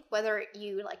something, whether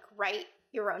you like write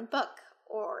your own book,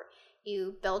 or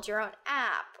you build your own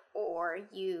app, or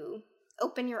you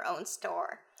open your own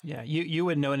store. Yeah, you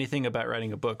wouldn't know anything about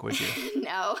writing a book, would you?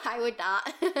 No, I would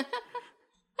not.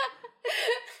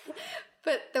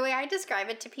 But the way I describe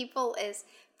it to people is,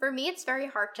 for me, it's very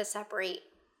hard to separate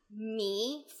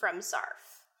me from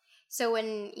Zarf. So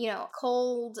when,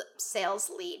 cold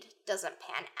sales lead doesn't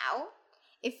pan out,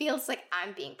 it feels like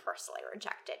I'm being personally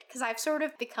rejected, because I've sort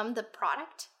of become the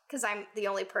product, because I'm the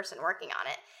only person working on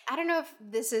it. I don't know if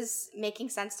this is making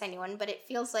sense to anyone, but it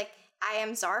feels like I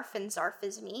am Zarf and Zarf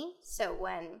is me. So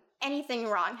when anything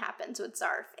wrong happens with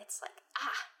Zarf, it's like,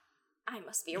 I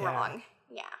must be wrong.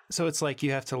 Yeah. So it's like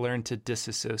you have to learn to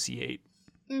disassociate.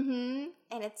 Mm-hmm.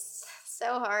 And it's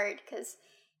so hard, because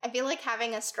I feel like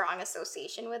having a strong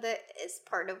association with it is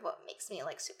part of what makes me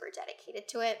like super dedicated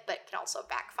to it, but can also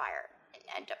backfire and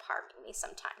end up harming me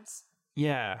sometimes.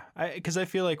 Yeah, because I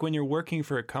feel like when you're working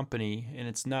for a company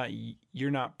and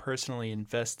you're not personally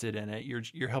invested in it,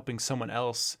 you're helping someone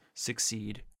else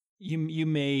succeed. you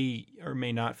may or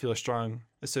may not feel a strong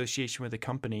association with the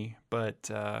company, but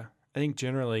I think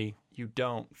generally you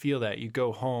don't feel that. You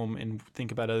go home and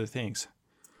think about other things.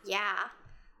 Yeah.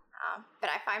 But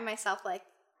I find myself like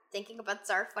thinking about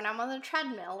Zarf when I'm on the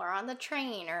treadmill or on the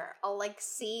train, or I'll like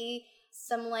see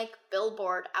some like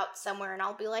billboard out somewhere and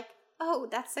I'll be like, oh,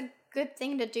 that's a good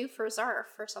thing to do for Zarf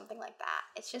or something like that.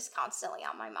 It's just constantly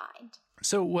on my mind.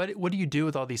 So what do you do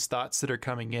with all these thoughts that are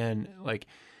coming in, like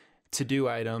to-do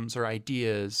items or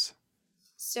ideas?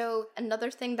 So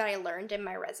another thing that I learned in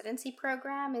my residency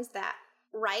program is that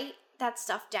write that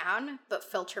stuff down, but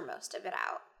filter most of it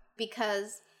out.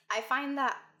 Because I find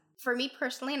that for me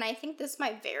personally, and I think this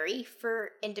might vary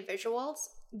for individuals,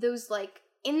 those like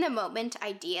in the moment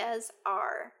ideas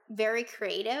are very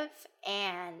creative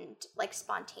and like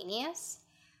spontaneous,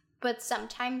 but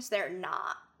sometimes they're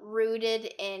not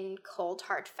rooted in cold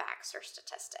hard facts or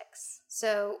statistics.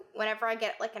 So whenever I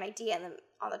get like an idea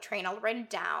on the train, I'll write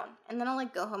it down and then I'll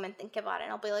like go home and think about it,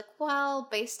 and I'll be like, well,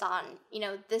 based on,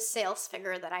 this sales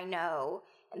figure that I know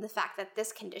and the fact that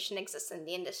this condition exists in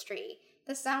the industry,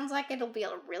 this sounds like it'll be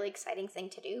a really exciting thing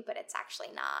to do, but it's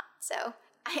actually not. So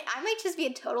I might just be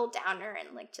a total downer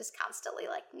and like just constantly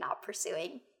like not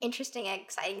pursuing interesting and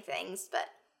exciting things, but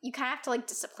you kind of have to like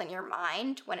discipline your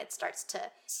mind when it starts to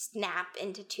snap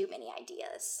into too many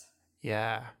ideas.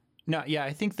 Yeah. No, yeah,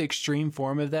 I think the extreme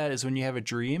form of that is when you have a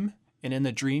dream, and in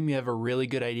the dream you have a really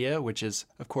good idea, which is,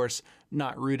 of course,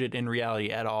 not rooted in reality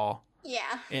at all.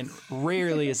 Yeah. And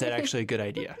rarely is that actually a good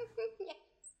idea.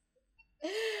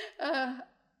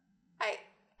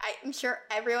 I'm sure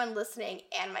everyone listening,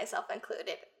 and myself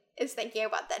included, is thinking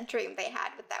about that dream they had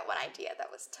with that one idea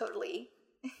that was totally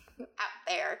out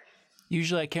there.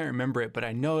 Usually I can't remember it, but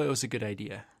I know it was a good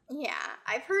idea. Yeah,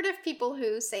 I've heard of people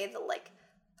who say they'll like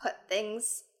put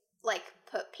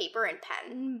paper and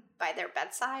pen by their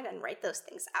bedside and write those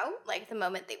things out, like the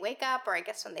moment they wake up, or I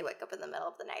guess when they wake up in the middle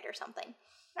of the night or something. And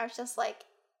I was just like,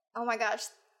 oh my gosh,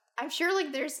 I'm sure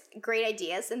like there's great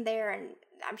ideas in there, and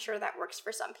I'm sure that works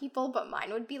for some people, but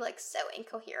mine would be like so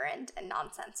incoherent and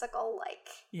nonsensical. Like,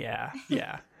 yeah.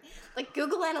 like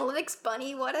Google Analytics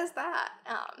bunny, what is that?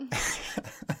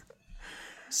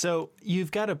 So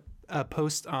you've got a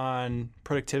post on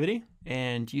productivity,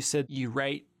 and you said you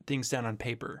write things down on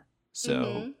paper.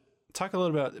 So talk a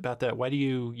little bit about that. Why do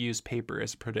you use paper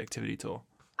as a productivity tool?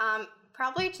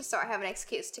 Probably just so I have an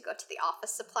excuse to go to the office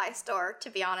supply store,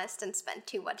 to be honest, and spend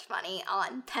too much money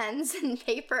on pens and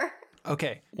paper.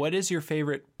 Okay, what is your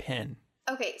favorite pen?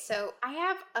 Okay, so I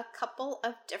have a couple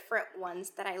of different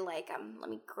ones that I like.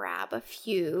 Let me grab a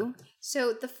few.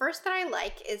 So the first that I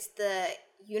like is the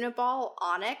Uniball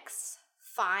Onyx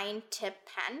Fine Tip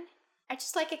Pen. I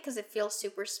just like it because it feels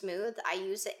super smooth. I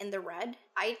use it in the red.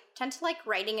 I tend to like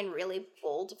writing in really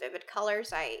bold, vivid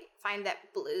colors. I find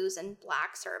that blues and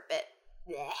blacks are a bit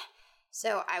bleh.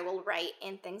 So I will write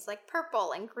in things like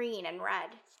purple and green and red.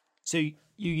 So you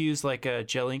use like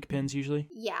gel ink pens usually?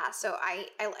 Yeah, so I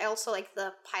also like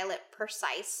the Pilot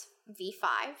Precise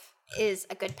V5 is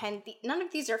a good pen. None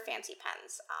of these are fancy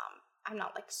pens. I'm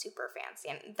not like super fancy.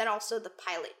 And then also the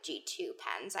Pilot G2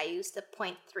 pens. I use the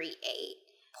 0.38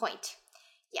 point.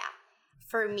 Yeah.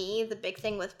 For me, the big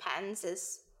thing with pens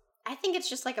is, I think it's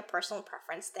just like a personal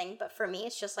preference thing, but for me,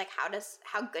 it's just like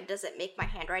how good does it make my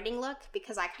handwriting look?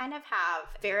 Because I kind of have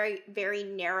very, very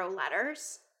narrow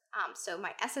letters. So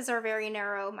my S's are very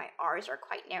narrow, my R's are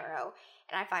quite narrow,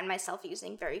 and I find myself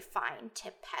using very fine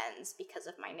tip pens because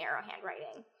of my narrow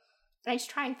handwriting. And I just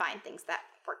try and find things that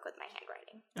work with my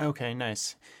handwriting. Okay,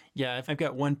 nice. Yeah, I've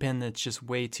got one pen that's just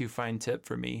way too fine tip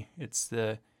for me. It's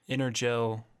the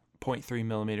Energel 0.3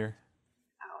 millimeter.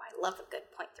 Oh, I love a good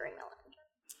 0.3 millimeter.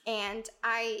 And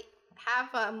I have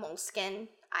a Moleskine.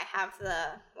 I have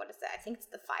I think it's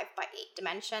the 5x8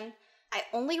 dimension. I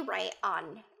only write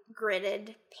on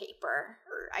gridded paper,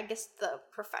 or I guess the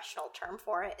professional term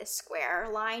for it is square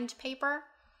lined paper.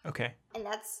 Okay. And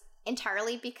that's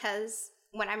entirely because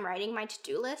when I'm writing my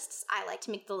to-do lists, I like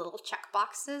to make the little check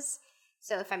boxes.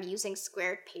 So if I'm using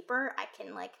squared paper, I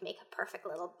can like make a perfect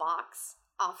little box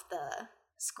off the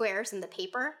squares in the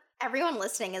paper. Everyone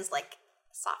listening is like,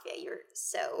 Safia, you're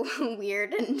so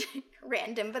weird and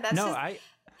random, but that's no,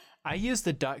 I use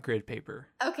the dot grid paper.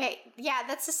 Okay, yeah,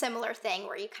 that's a similar thing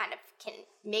where you kind of can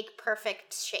make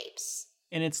perfect shapes.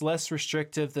 And it's less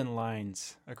restrictive than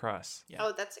lines across. Yeah.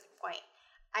 Oh, that's a good point.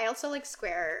 I also like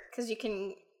square because you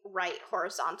can write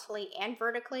horizontally and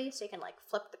vertically, so you can like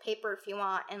flip the paper if you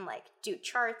want and like do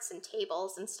charts and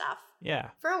tables and stuff. Yeah.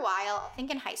 For a while, I think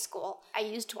in high school, I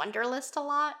used Wunderlist a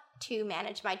lot to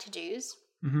manage my to-dos.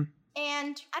 Mm-hmm.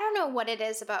 And I don't know what it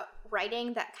is about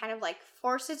writing that kind of like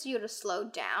forces you to slow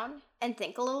down and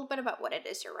think a little bit about what it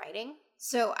is you're writing.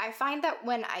 So I find that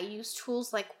when I use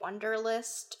tools like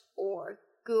Wunderlist or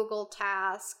Google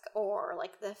Task or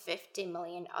like the 50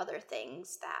 million other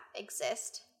things that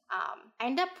exist, I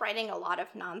end up writing a lot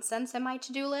of nonsense in my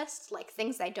to-do list, like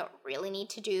things I don't really need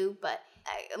to do, but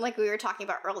like we were talking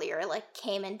about earlier, like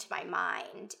came into my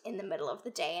mind in the middle of the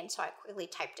day, and so I quickly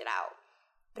typed it out.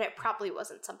 But it probably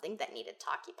wasn't something that needed to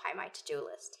occupy my to-do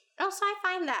list. And also I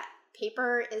find that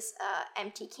paper is an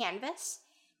empty canvas.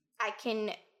 I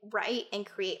can write and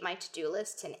create my to-do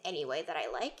list in any way that I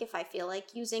like. If I feel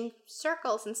like using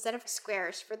circles instead of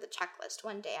squares for the checklist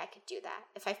one day, I could do that.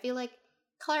 If I feel like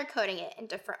color coding it in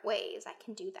different ways, I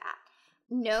can do that.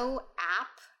 No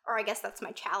app, or I guess that's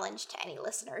my challenge to any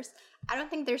listeners, I don't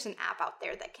think there's an app out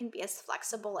there that can be as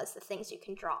flexible as the things you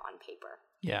can draw on paper.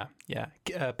 Yeah.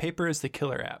 Paper is the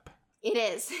killer app. It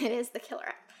is the killer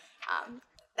app.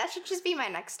 That should just be my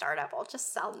next startup. I'll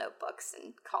just sell notebooks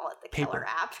and call it the killer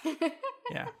app.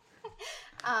 Yeah.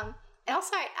 And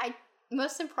also, I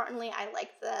most importantly, I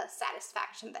like the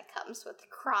satisfaction that comes with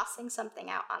crossing something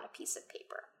out on a piece of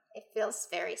paper. It feels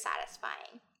very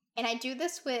satisfying. And I do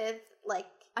this with, like,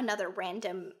 another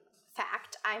random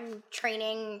fact. I'm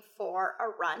training for a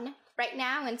run right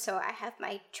now, and so I have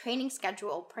my training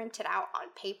schedule printed out on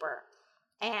paper.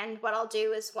 And what I'll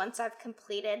do is once I've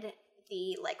completed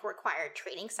the, like, required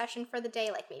training session for the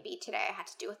day, like maybe today I had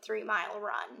to do a 3-mile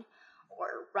run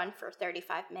or run for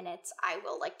 35 minutes, I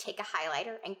will, like, take a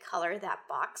highlighter and color that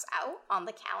box out on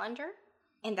the calendar.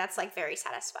 And that's, like, very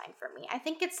satisfying for me. I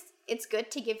think it's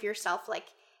good to give yourself, like,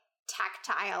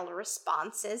 tactile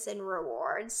responses and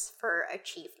rewards for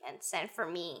achievements. And for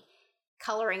me,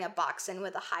 coloring a box in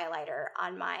with a highlighter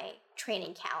on my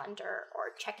training calendar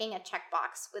or checking a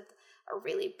checkbox with a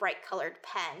really bright colored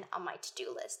pen on my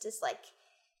to-do list is, like,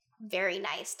 very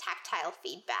nice tactile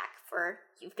feedback for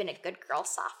you've been a good girl,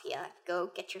 Safia.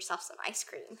 Go get yourself some ice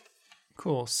cream.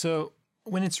 Cool. So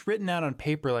when it's written out on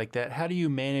paper like that, how do you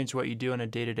manage what you do on a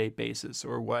day-to-day basis,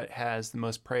 or what has the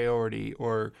most priority,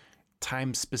 or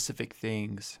time-specific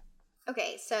things?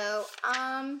 Okay, so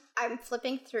I'm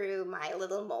flipping through my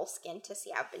little moleskin to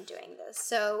see how I've been doing this.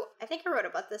 So I think I wrote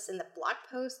about this in the blog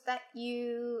post that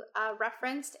you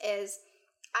referenced, is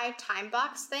I time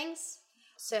box things.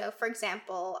 So for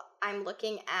example, I'm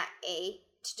looking at a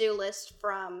to-do list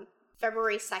from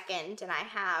February 2nd, and I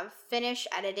have finish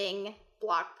editing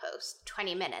blog post,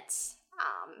 20 minutes.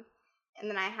 And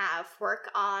then I have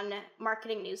work on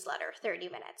marketing newsletter, 30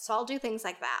 minutes. So I'll do things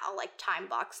like that. I'll, like, time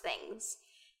box things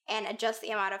and adjust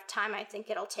the amount of time I think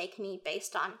it'll take me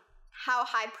based on how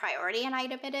high priority an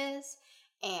item it is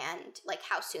and, like,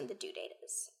 how soon the due date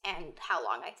is and how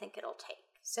long I think it'll take.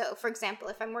 So for example,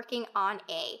 if I'm working on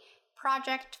a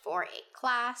project for a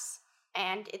class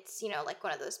and it's, you know, like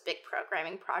one of those big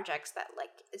programming projects that,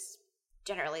 like, is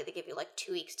generally they give you like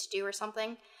 2 weeks to do or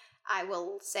something, I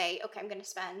will say, okay, I'm going to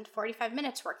spend 45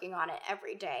 minutes working on it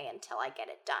every day until I get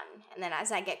it done. And then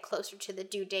as I get closer to the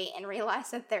due date and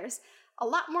realize that there's a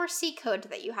lot more C code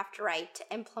that you have to write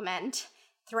to implement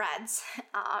threads,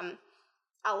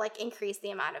 I'll, like, increase the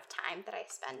amount of time that I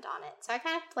spend on it. So I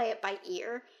kind of play it by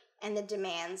ear and the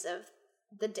demands of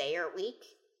the day or week.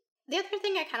 The other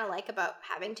thing I kind of like about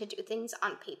having to do things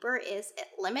on paper is it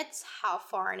limits how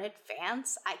far in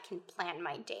advance I can plan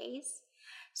my days.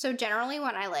 So generally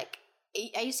when I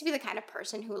used to be the kind of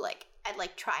person who, like, I'd,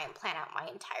 like, try and plan out my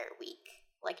entire week,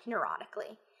 like,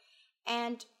 neurotically.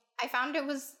 And I found it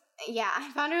was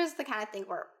the kind of thing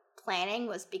where planning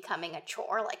was becoming a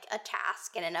chore, like a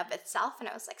task in and of itself. And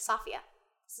I was like, Safia,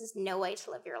 this is no way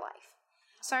to live your life.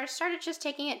 So I started just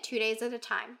taking it 2 days at a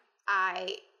time.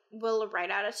 I will write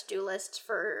out a to-do list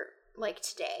for, like,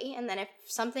 today. And then if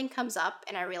something comes up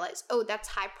and I realize, oh, that's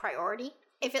high priority,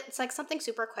 if it's, like, something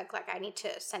super quick, like I need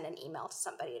to send an email to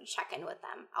somebody to check in with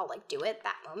them, I'll, like, do it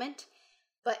that moment.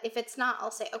 But if it's not, I'll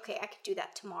say, okay, I could do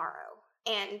that tomorrow.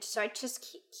 And so I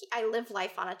just I live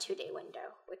life on a 2-day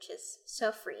window, which is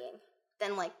so freeing.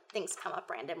 Then, like, things come up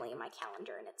randomly in my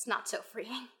calendar and it's not so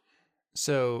freeing.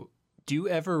 So do you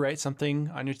ever write something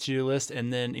on your to-do list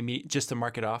and then just to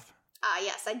mark it off?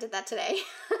 Yes, I did that today.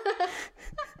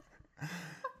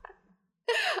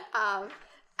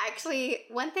 Actually,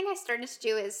 one thing I started to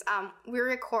do is we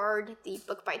record the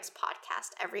Book Bites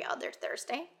podcast every other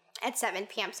Thursday at 7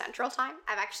 p.m. Central Time.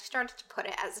 I've actually started to put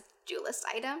it as a to-do list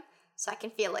item so I can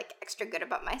feel, like, extra good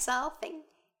about myself and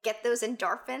get those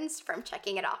endorphins from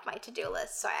checking it off my to-do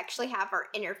list. So I actually have our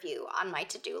interview on my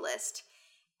to-do list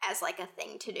as, like, a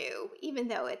thing to do, even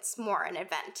though it's more an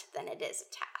event than it is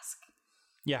a task.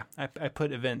 Yeah, I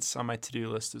put events on my to-do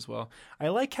list as well. I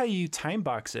like how you time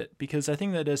box it because I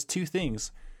think that does two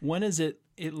things. One is it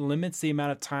it limits the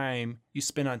amount of time you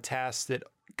spend on tasks that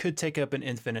could take up an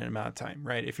infinite amount of time,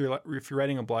 right? If you're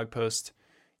writing a blog post,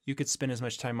 you could spend as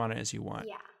much time on it as you want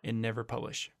and never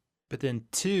publish. But then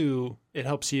 2, it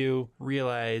helps you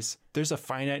realize there's a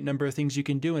finite number of things you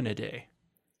can do in a day.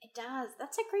 It does.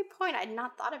 That's a great point. I'd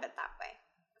not thought of it that way.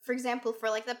 For example, for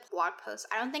like the blog post,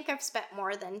 I don't think I've spent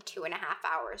more than 2.5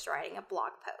 hours writing a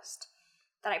blog post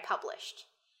that I published.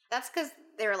 That's because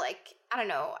they're like, I don't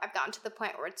know, I've gotten to the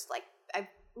point where it's like I've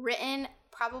written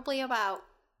probably about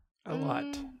a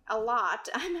lot.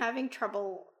 I'm having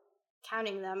trouble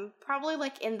counting them. Probably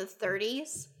like in the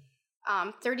 30s.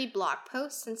 30 blog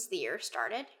posts since the year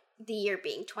started. The year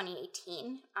being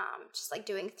 2018. Just like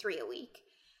doing 3 a week.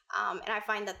 And I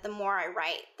find that the more I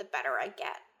write, the better I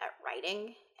get at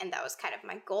writing. And that was kind of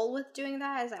my goal with doing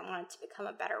that, is I wanted to become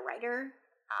a better writer,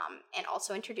 and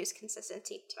also introduce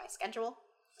consistency to my schedule.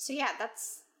 So yeah,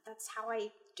 that's how I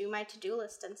do my to-do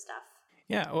list and stuff.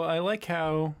 Yeah, well, I like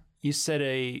how you set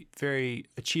a very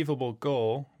achievable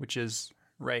goal, which is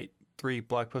write 3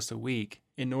 blog posts a week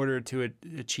in order to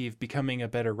achieve becoming a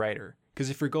better writer. Because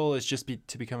if your goal is just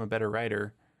to become a better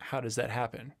writer, how does that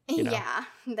happen? You know? Yeah,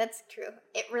 that's true.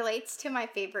 It relates to my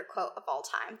favorite quote of all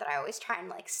time that I always try and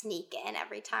like sneak in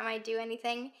every time I do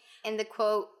anything. And the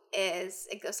quote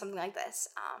it goes something like this.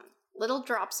 Little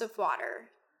drops of water,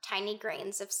 tiny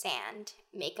grains of sand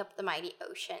make up the mighty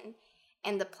ocean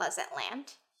and the pleasant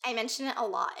land. I mention it a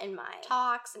lot in my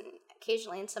talks and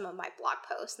occasionally in some of my blog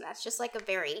posts, and that's just like a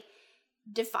very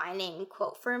defining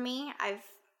quote for me. I've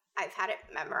had it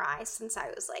memorized since I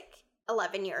was like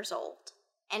 11 years old.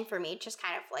 And for me, it just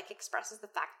kind of like expresses the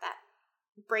fact that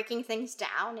breaking things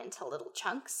down into little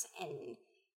chunks and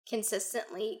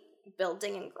consistently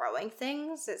building and growing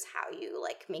things is how you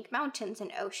like make mountains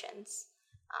and oceans.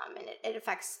 And it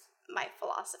affects my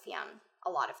philosophy on a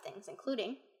lot of things,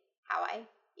 including how I,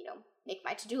 make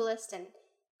my to-do list and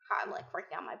how I'm like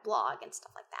working on my blog and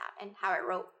stuff like that, and how I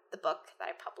wrote the book that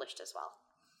I published as well.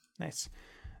 Nice.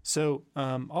 So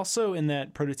also in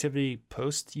that productivity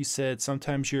post, you said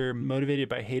sometimes you're motivated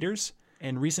by haters.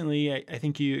 And recently, I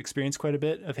think you experienced quite a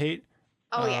bit of hate.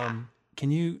 Oh, yeah. Can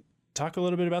you talk a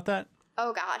little bit about that?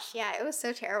 Oh, gosh. Yeah, it was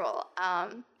so terrible. I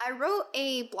wrote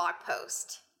a blog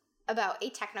post about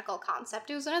a technical concept.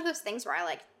 It was one of those things where I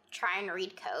like try and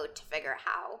read code to figure out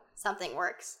how something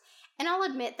works. And I'll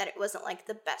admit that it wasn't like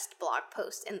the best blog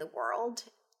post in the world.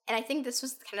 And I think this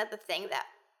was kind of the thing that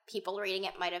people reading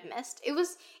it might have missed. It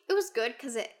was good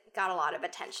because it got a lot of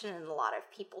attention and a lot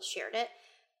of people shared it.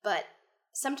 But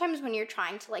sometimes when you're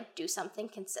trying to like do something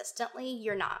consistently,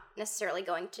 you're not necessarily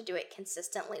going to do it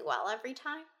consistently well every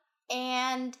time.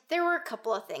 And there were a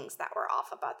couple of things that were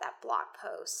off about that blog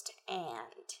post, and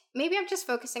maybe I'm just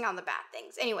focusing on the bad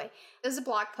things. Anyway, it was a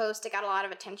blog post. It got a lot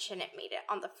of attention. It made it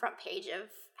on the front page of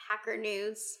Hacker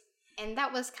News. And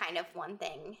that was kind of one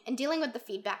thing. And dealing with the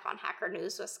feedback on Hacker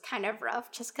News was kind of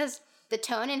rough, just because the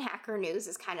tone in Hacker News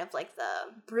is kind of like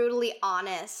the brutally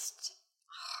honest,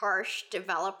 harsh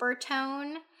developer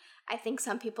tone. I think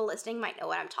some people listening might know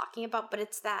what I'm talking about, but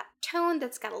it's that tone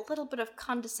that's got a little bit of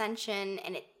condescension,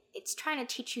 and it's trying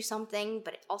to teach you something,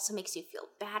 but it also makes you feel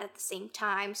bad at the same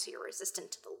time, so you're resistant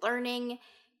to the learning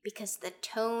because the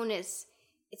tone it's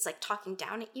like talking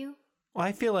down at you. Well,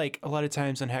 I feel like a lot of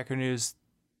times on Hacker News,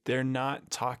 they're not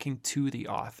talking to the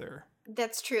author.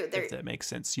 That's true. If that makes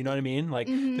sense. You know what I mean? Like,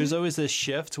 There's always this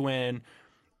shift when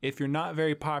if you're not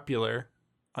very popular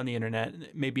on the internet,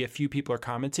 maybe a few people are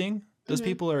commenting, those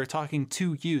people are talking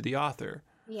to you, the author.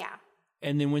 Yeah.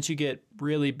 And then once you get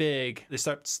really big, they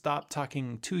stop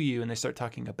talking to you and they start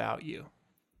talking about you.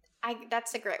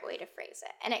 That's a great way to phrase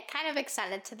it. And it kind of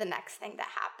extended to the next thing that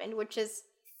happened, which is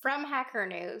from Hacker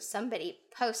News, somebody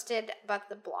posted about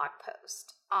the blog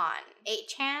post on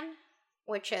 8chan,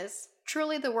 which is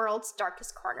truly the world's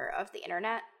darkest corner of the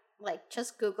internet. Like,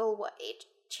 just Google what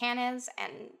 8chan is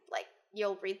and, like,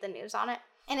 you'll read the news on it.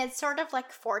 And it's sort of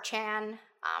like 4chan,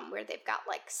 where they've got,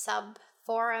 like,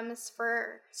 sub-forums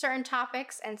for certain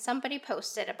topics, and somebody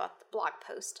posted about the blog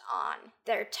post on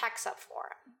their tech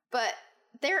sub-forum. But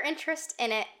their interest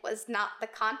in it was not the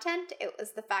content, it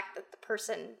was the fact that the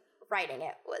person writing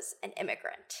it was an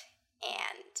immigrant.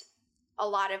 And a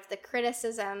lot of the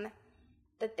criticism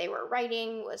that they were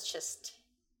writing was just,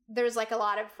 there's like a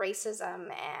lot of racism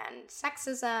and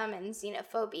sexism and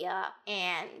xenophobia,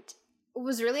 and what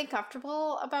was really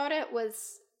uncomfortable about it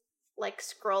was like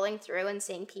scrolling through and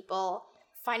seeing people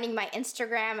finding my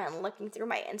Instagram and looking through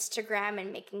my Instagram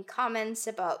and making comments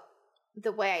about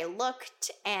the way I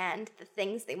looked and the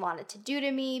things they wanted to do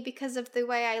to me because of the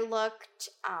way I looked.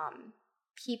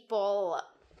 People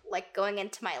like going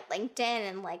into my LinkedIn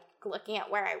and like looking at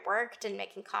where I worked and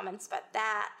making comments about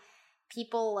that.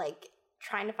 People like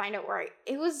trying to find out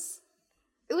it was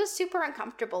super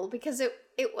uncomfortable because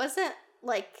it wasn't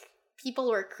like people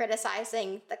were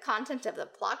criticizing the content of the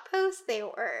blog post. They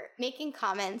were making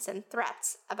comments and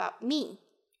threats about me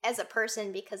as a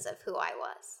person because of who I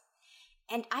was.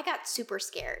 And I got super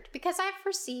scared because I've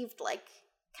received like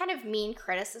kind of mean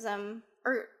criticism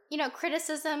or, you know,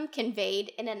 criticism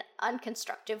conveyed in an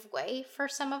unconstructive way for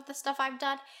some of the stuff I've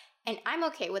done. And I'm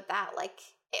okay with that. Like,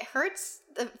 it hurts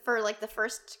for like the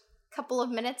first couple of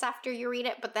minutes after you read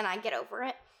it, but then I get over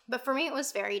it. But for me, it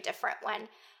was very different when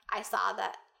I saw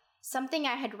that something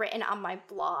I had written on my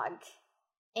blog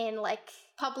and like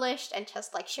published and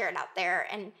just like shared out there,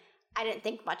 and I didn't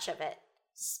think much of it,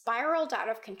 spiraled out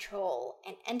of control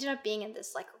and ended up being in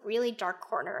this like really dark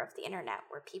corner of the internet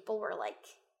where people were like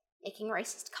making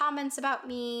racist comments about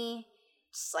me,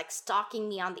 just like stalking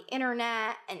me on the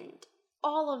internet and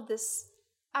all of this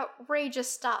outrageous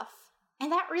stuff.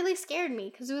 And that really scared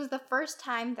me because it was the first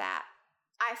time that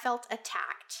I felt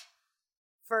attacked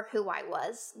for who I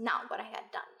was, not what I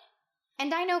had done.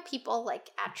 And I know people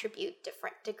like attribute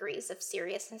different degrees of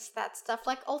seriousness to that stuff.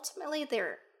 Like ultimately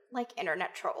they're like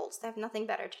internet trolls. They have nothing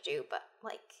better to do but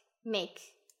like make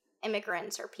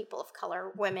immigrants or people of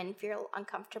color, women feel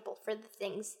uncomfortable for the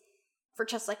things, for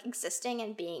just like existing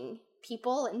and being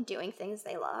people and doing things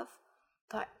they love.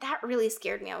 But that really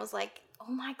scared me. I was like,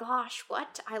 oh my gosh,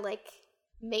 what? I like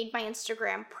made my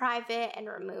Instagram private and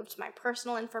removed my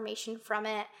personal information from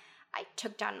it. I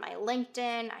took down my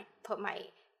LinkedIn. I put my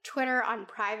Twitter on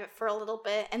private for a little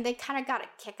bit, and they kind of got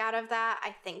a kick out of that.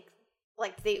 I think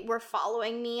like they were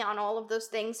following me on all of those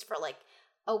things for like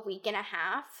a week and a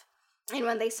half. And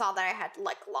when they saw that I had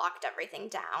like locked everything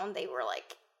down, they were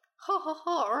like, ha ha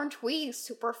ha, aren't we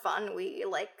super fun? We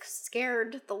like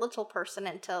scared the little person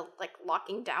into like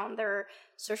locking down their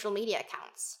social media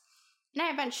accounts. And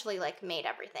I eventually like made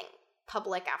everything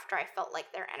public after I felt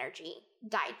like their energy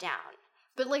died down.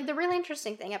 But like the really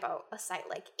interesting thing about a site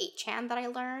like 8chan that I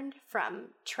learned from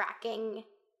tracking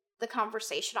the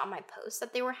conversation on my posts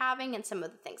that they were having and some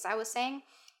of the things I was saying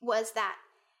was that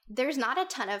there's not a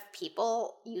ton of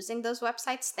people using those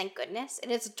websites, thank goodness.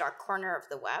 It is a dark corner of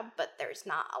the web, but there's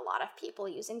not a lot of people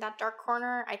using that dark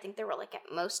corner. I think there were like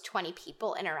at most 20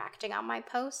 people interacting on my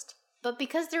post. But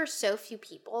because there are so few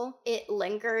people, it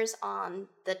lingers on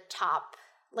the top,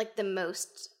 like the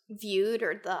most viewed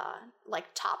or the like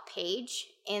top page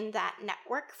in that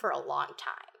network for a long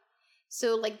time.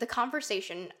 So like the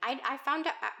conversation, I found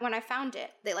out when I found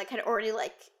it, they like had already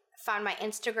like found my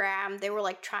Instagram. They were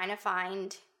like trying to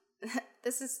find,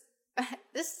 this is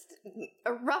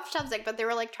a rough subject, but they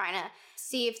were like trying to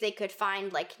see if they could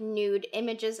find like nude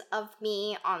images of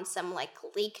me on some like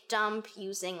leak dump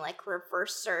using like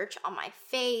reverse search on my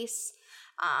face.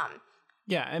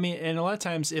 Yeah, I mean, and a lot of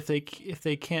times if they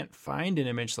can't find an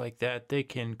image like that, they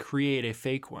can create a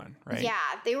fake one, right? Yeah,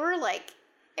 they were like,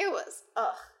 it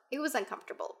was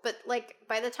uncomfortable. But like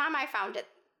by the time I found it,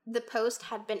 the post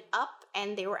had been up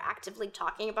and they were actively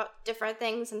talking about different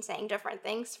things and saying different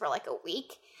things for like a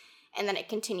week. And then it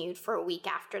continued for a week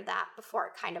after that before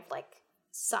it kind of like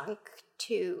sunk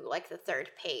to like the third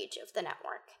page of the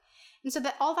network. And so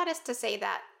that all that is to say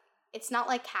that it's not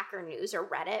like Hacker News or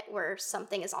Reddit where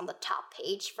something is on the top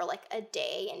page for like a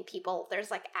day and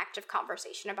there's like active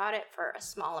conversation about it for a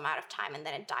small amount of time and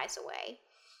then it dies away.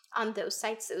 On those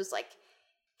sites, it was like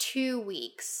 2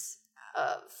 weeks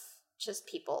of just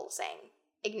people saying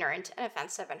ignorant and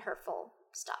offensive and hurtful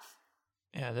stuff.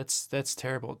 Yeah, that's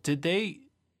terrible. Did they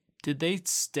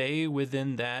stay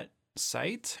within that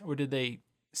site or did they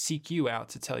seek you out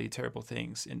to tell you terrible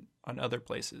things on other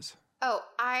places? Oh,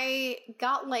 I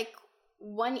got like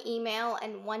one email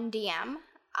and one DM,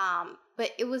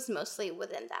 but it was mostly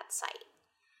within that site.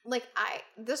 Like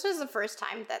this was the first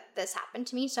time that this happened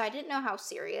to me, so I didn't know how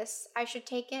serious I should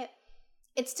take it.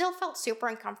 It still felt super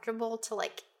uncomfortable to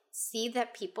like see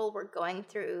that people were going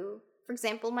through, for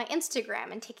example, my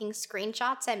Instagram and taking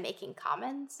screenshots and making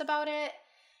comments about it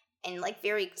and like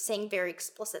saying very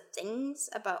explicit things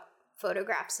about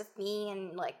photographs of me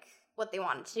and like what they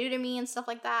wanted to do to me and stuff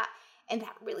like that. And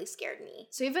that really scared me.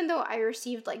 So even though I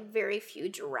received like very few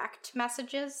direct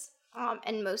messages,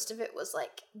 and most of it was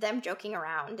like them joking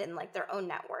around in like their own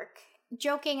network.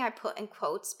 Joking I put in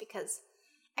quotes because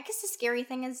I guess the scary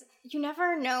thing is you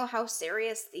never know how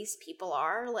serious these people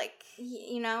are. Like,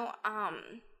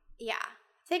 yeah.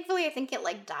 Thankfully, I think it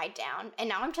like died down. And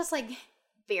now I'm just like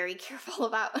very careful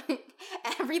about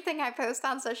everything I post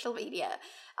on social media.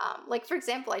 Like, for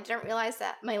example, I didn't realize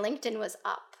that my LinkedIn was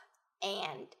up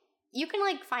and you can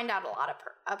like find out a lot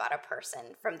about a person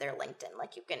from their LinkedIn.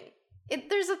 Like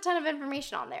there's a ton of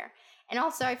information on there. And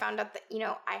also I found out that,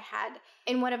 I had,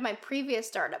 in one of my previous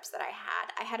startups that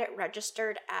I had it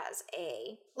registered as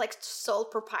a like sole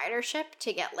proprietorship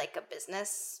to get like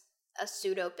a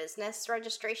pseudo business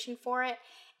registration for it.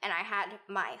 And I had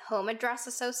my home address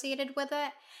associated with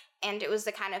it. And it was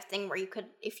the kind of thing where you could,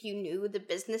 if you knew the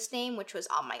business name, which was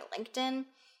on my LinkedIn,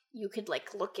 you could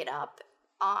like look it up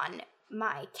on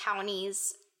my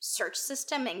county's search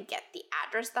system and get the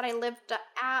address that I lived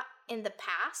at in the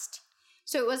past.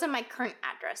 So it wasn't my current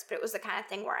address, but it was the kind of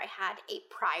thing where I had a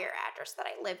prior address that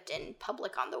I lived in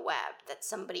public on the web that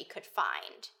somebody could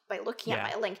find by looking at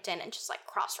my LinkedIn and just like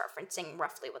cross-referencing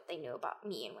roughly what they knew about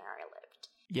me and where I lived.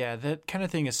 Yeah, that kind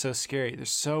of thing is so scary. There's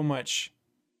so much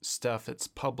stuff that's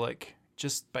public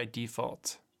just by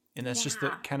default. And that's just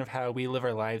the kind of how we live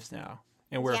our lives now.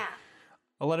 And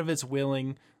a lot of it's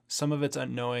willing, some of it's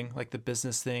unknowing, like the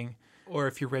business thing. Or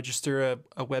if you register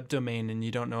a web domain and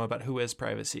you don't know about who has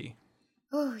privacy.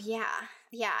 Oh, yeah.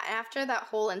 Yeah, and after that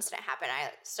whole incident happened,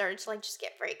 I started to like just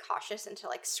get very cautious into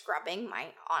like scrubbing my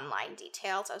online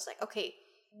details. I was like, okay,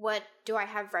 what do I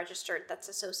have registered that's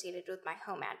associated with my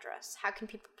home address? How can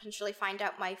people potentially find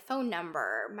out my phone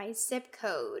number, my zip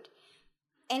code,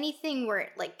 anything where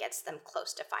it like gets them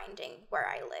close to finding where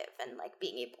I live and like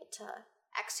being able to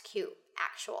execute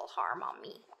actual harm on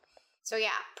me. So yeah,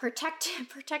 protect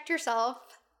yourself,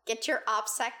 get your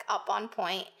OPSEC up on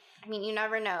point. I mean, you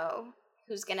never know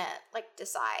who's gonna like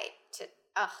decide to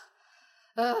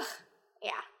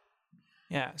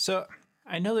yeah. So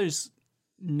I know there's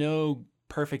no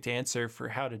perfect answer for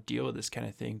how to deal with this kind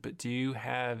of thing, but do you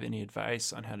have any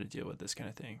advice on how to deal with this kind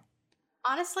of thing?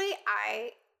 Honestly,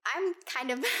 I'm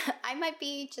kind of I might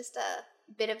be just a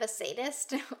bit of a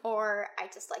sadist, or I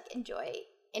just like enjoy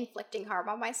inflicting harm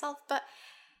on myself, but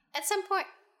at some point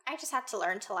I just had to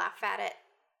learn to laugh at it.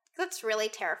 That's really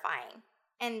terrifying.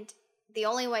 And the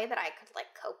only way that I could like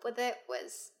cope with it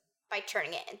was by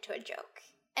turning it into a joke.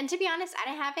 And to be honest, I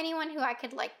didn't have anyone who I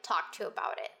could like talk to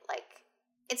about it. Like,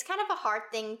 it's kind of a hard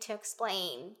thing to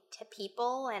explain to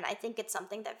people, and I think it's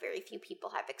something that very few people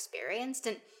have experienced.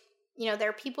 And there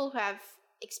are people who have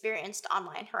experienced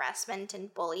online harassment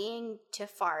and bullying to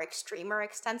far extremer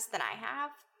extents than I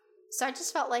have. So I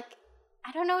just felt like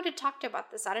I don't know who to talk to about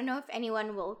this. I don't know if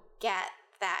anyone will get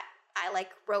that I like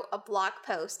wrote a blog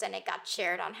post and it got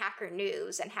shared on Hacker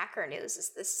News, and Hacker News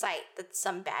is this site that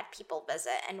some bad people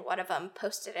visit, and one of them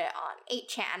posted it on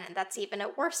 8chan, and that's even a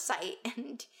worse site,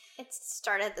 and it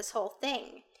started this whole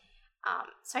thing.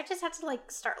 So I just had to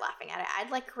like start laughing at it. I'd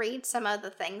like read some of the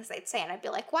things they'd say and I'd be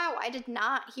like, wow, I did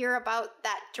not hear about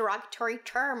that derogatory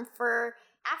term for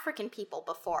African people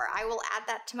before. I will add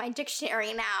that to my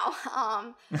dictionary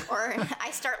now. Or I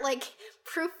start like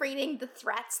proofreading the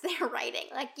threats they're writing.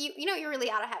 Like you really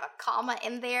ought to have a comma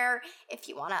in there if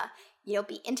you want to,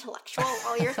 be intellectual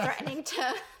while you're threatening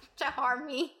to harm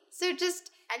me. So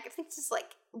I think just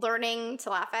like learning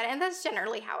to laugh at it. And that's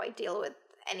generally how I deal with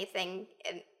anything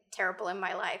terrible in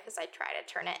my life, is I try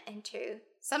to turn it into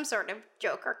some sort of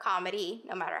joke or comedy,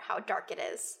 no matter how dark it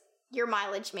is. Your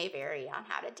mileage may vary on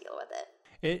how to deal with it.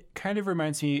 It kind of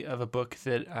reminds me of a book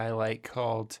that I like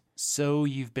called So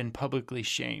You've Been Publicly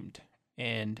Shamed.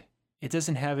 And it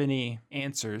doesn't have any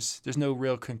answers. There's no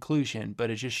real conclusion, but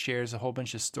it just shares a whole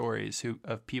bunch of stories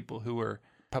of people who were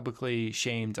publicly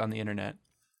shamed on the internet.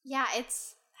 Yeah,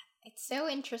 it's so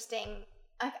interesting.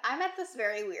 I'm at this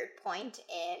very weird point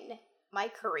in my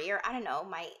career, I don't know,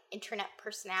 my internet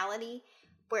personality,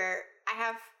 where I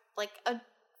have like a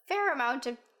fair amount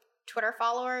of Twitter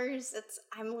followers.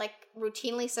 I'm like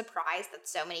routinely surprised that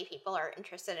so many people are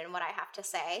interested in what I have to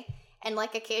say. And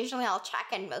like occasionally I'll check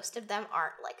and most of them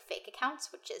aren't like fake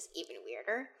accounts, which is even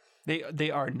weirder. They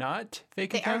are not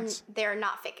fake accounts? They're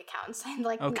not fake accounts. And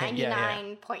like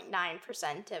 99.9%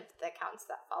 of the accounts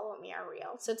that follow me are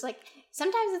real. So it's like,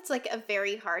 sometimes it's like a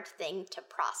very hard thing to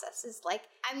process. Is like,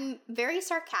 I'm very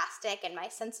sarcastic and my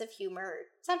sense of humor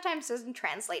sometimes doesn't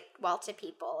translate well to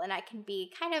people. And I can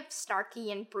be kind of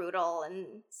snarky and brutal and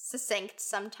succinct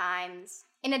sometimes,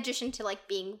 in addition to like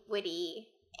being witty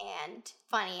and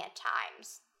funny at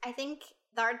times. I think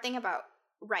the hard thing about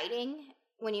writing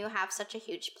when you have such a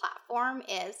huge platform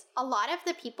is a lot of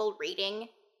the people reading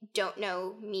don't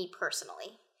know me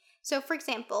personally. So for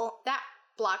example, that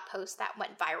blog post that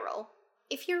went viral,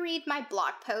 if you read my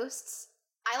blog posts,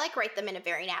 I like write them in a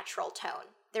very natural tone.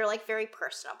 They're like very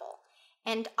personable.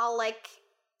 And I'll like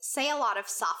say a lot of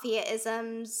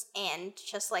Safia-isms and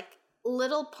just like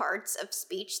little parts of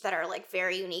speech that are like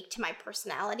very unique to my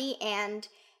personality. And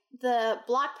the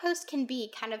blog post can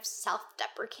be kind of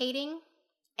self-deprecating.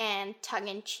 and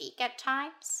tongue-in-cheek at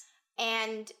times.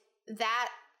 And that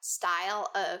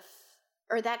style of,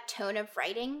 or that tone of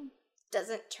writing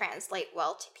doesn't translate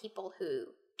well to people who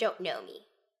don't know me.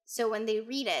 So when they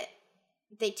read it,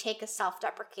 they take a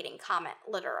self-deprecating comment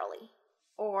literally,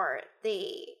 or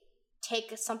they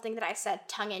take something that I said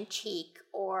tongue-in-cheek,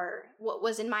 or what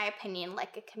was, in my opinion,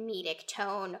 like a comedic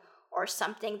tone, or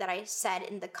something that I said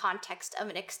in the context of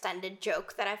an extended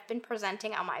joke that I've been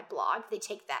presenting on my blog. They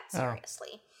take that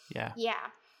seriously. Yeah. Yeah.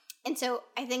 And so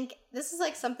I think this is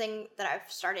like something that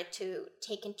I've started to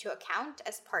take into account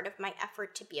as part of my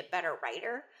effort to be a better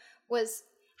writer, was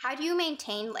how do you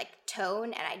maintain like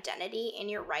tone and identity in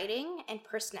your writing and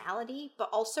personality, but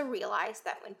also realize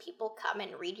that when people come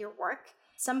and read your work,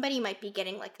 somebody might be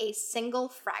getting like a single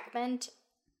fragment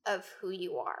of who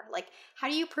you are. Like, how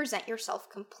do you present yourself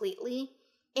completely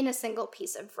in a single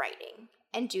piece of writing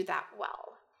and do that well?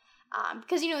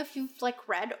 Because, you know, if you've like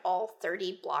read all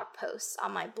 30 blog posts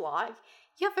on my blog,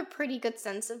 you have a pretty good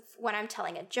sense of when I'm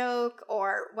telling a joke,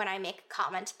 or when I make a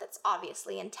comment that's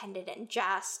obviously intended in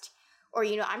jest, or,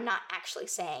 you know, I'm not actually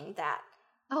saying that,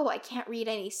 oh, I can't read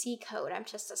any C code, I'm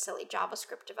just a silly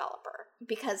JavaScript developer.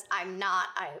 Because I'm not.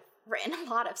 I've written a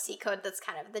lot of C code that's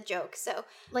kind of the joke. So,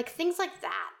 like, things like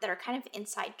that are kind of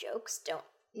inside jokes don't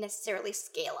necessarily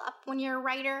scale up when you're a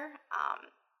writer.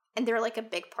 And they're like a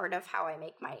big part of how I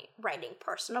make my writing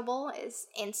personable, is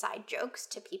inside jokes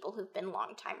to people who've been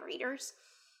longtime readers.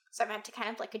 So I've had to kind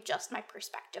of like adjust my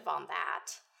perspective on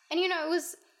that. And, you know, it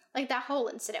was like that whole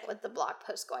incident with the blog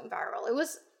post going viral. It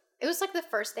was like the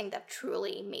first thing that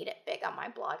truly made it big on my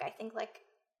blog. I think like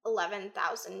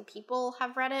 11,000 people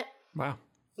have read it. Wow.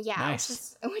 Yeah,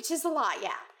 nice. which is a lot,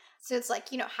 yeah. So it's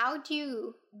like, you know, how do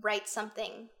you write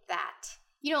something that,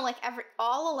 you know, like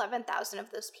all 11,000 of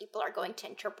those people are going to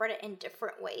interpret it in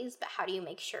different ways, but how do you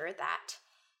make sure that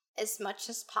as much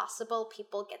as possible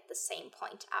people get the same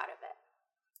point out of it?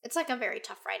 It's like a very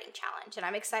tough writing challenge, and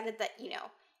I'm excited that, you know,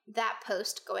 that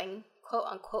post going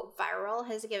quote-unquote viral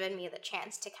has given me the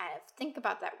chance to kind of think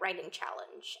about that writing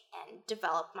challenge and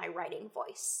develop my writing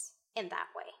voice in that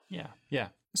way. Yeah.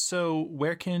 So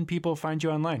where can people find you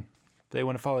online if they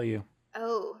want to follow you?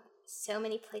 Oh, so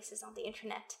many places on the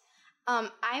internet.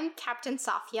 I'm Captain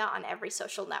Safia on every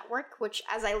social network, which,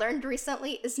 as I learned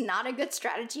recently, is not a good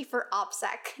strategy for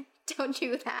OPSEC. Don't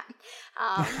do that.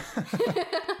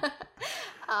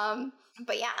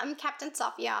 But yeah, I'm Captain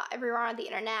Safia everywhere on the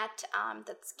internet.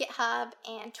 That's GitHub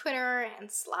and Twitter and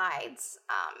Slides.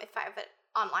 If I have an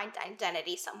online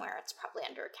identity somewhere, it's probably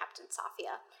under Captain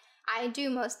Safia. I do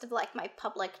most of like my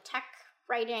public tech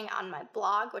writing on my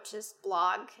blog, which is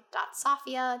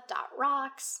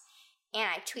blog.safia.rocks. And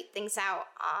I tweet things out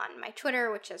on my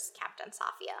Twitter, which is Captain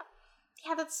Safia.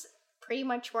 Yeah, that's pretty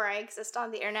much where I exist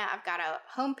on the internet. I've got a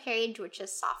homepage, which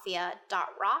is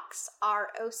safia.rocks,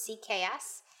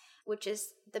 ROCKS, which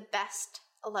is the best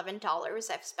 $11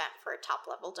 I've spent for a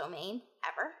top-level domain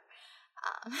ever.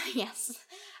 Yes.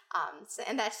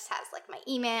 And that just has like my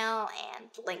email and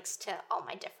links to all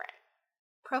my different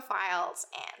profiles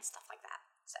and stuff like that.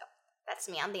 So that's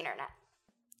me on the internet.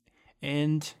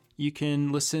 And you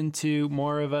can listen to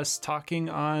more of us talking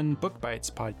on Book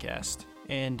Bites podcast.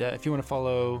 And if you want to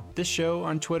follow this show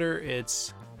on Twitter,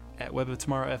 it's at Web of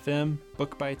Tomorrow FM.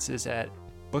 Book Bites is at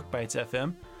Book Bites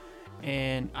FM.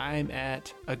 And I'm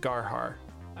at Agarhar.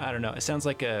 I don't know. It sounds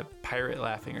like a pirate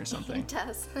laughing or something. It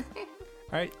does. All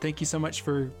right. Thank you so much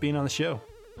for being on the show.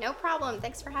 No problem.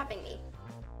 Thanks for having me.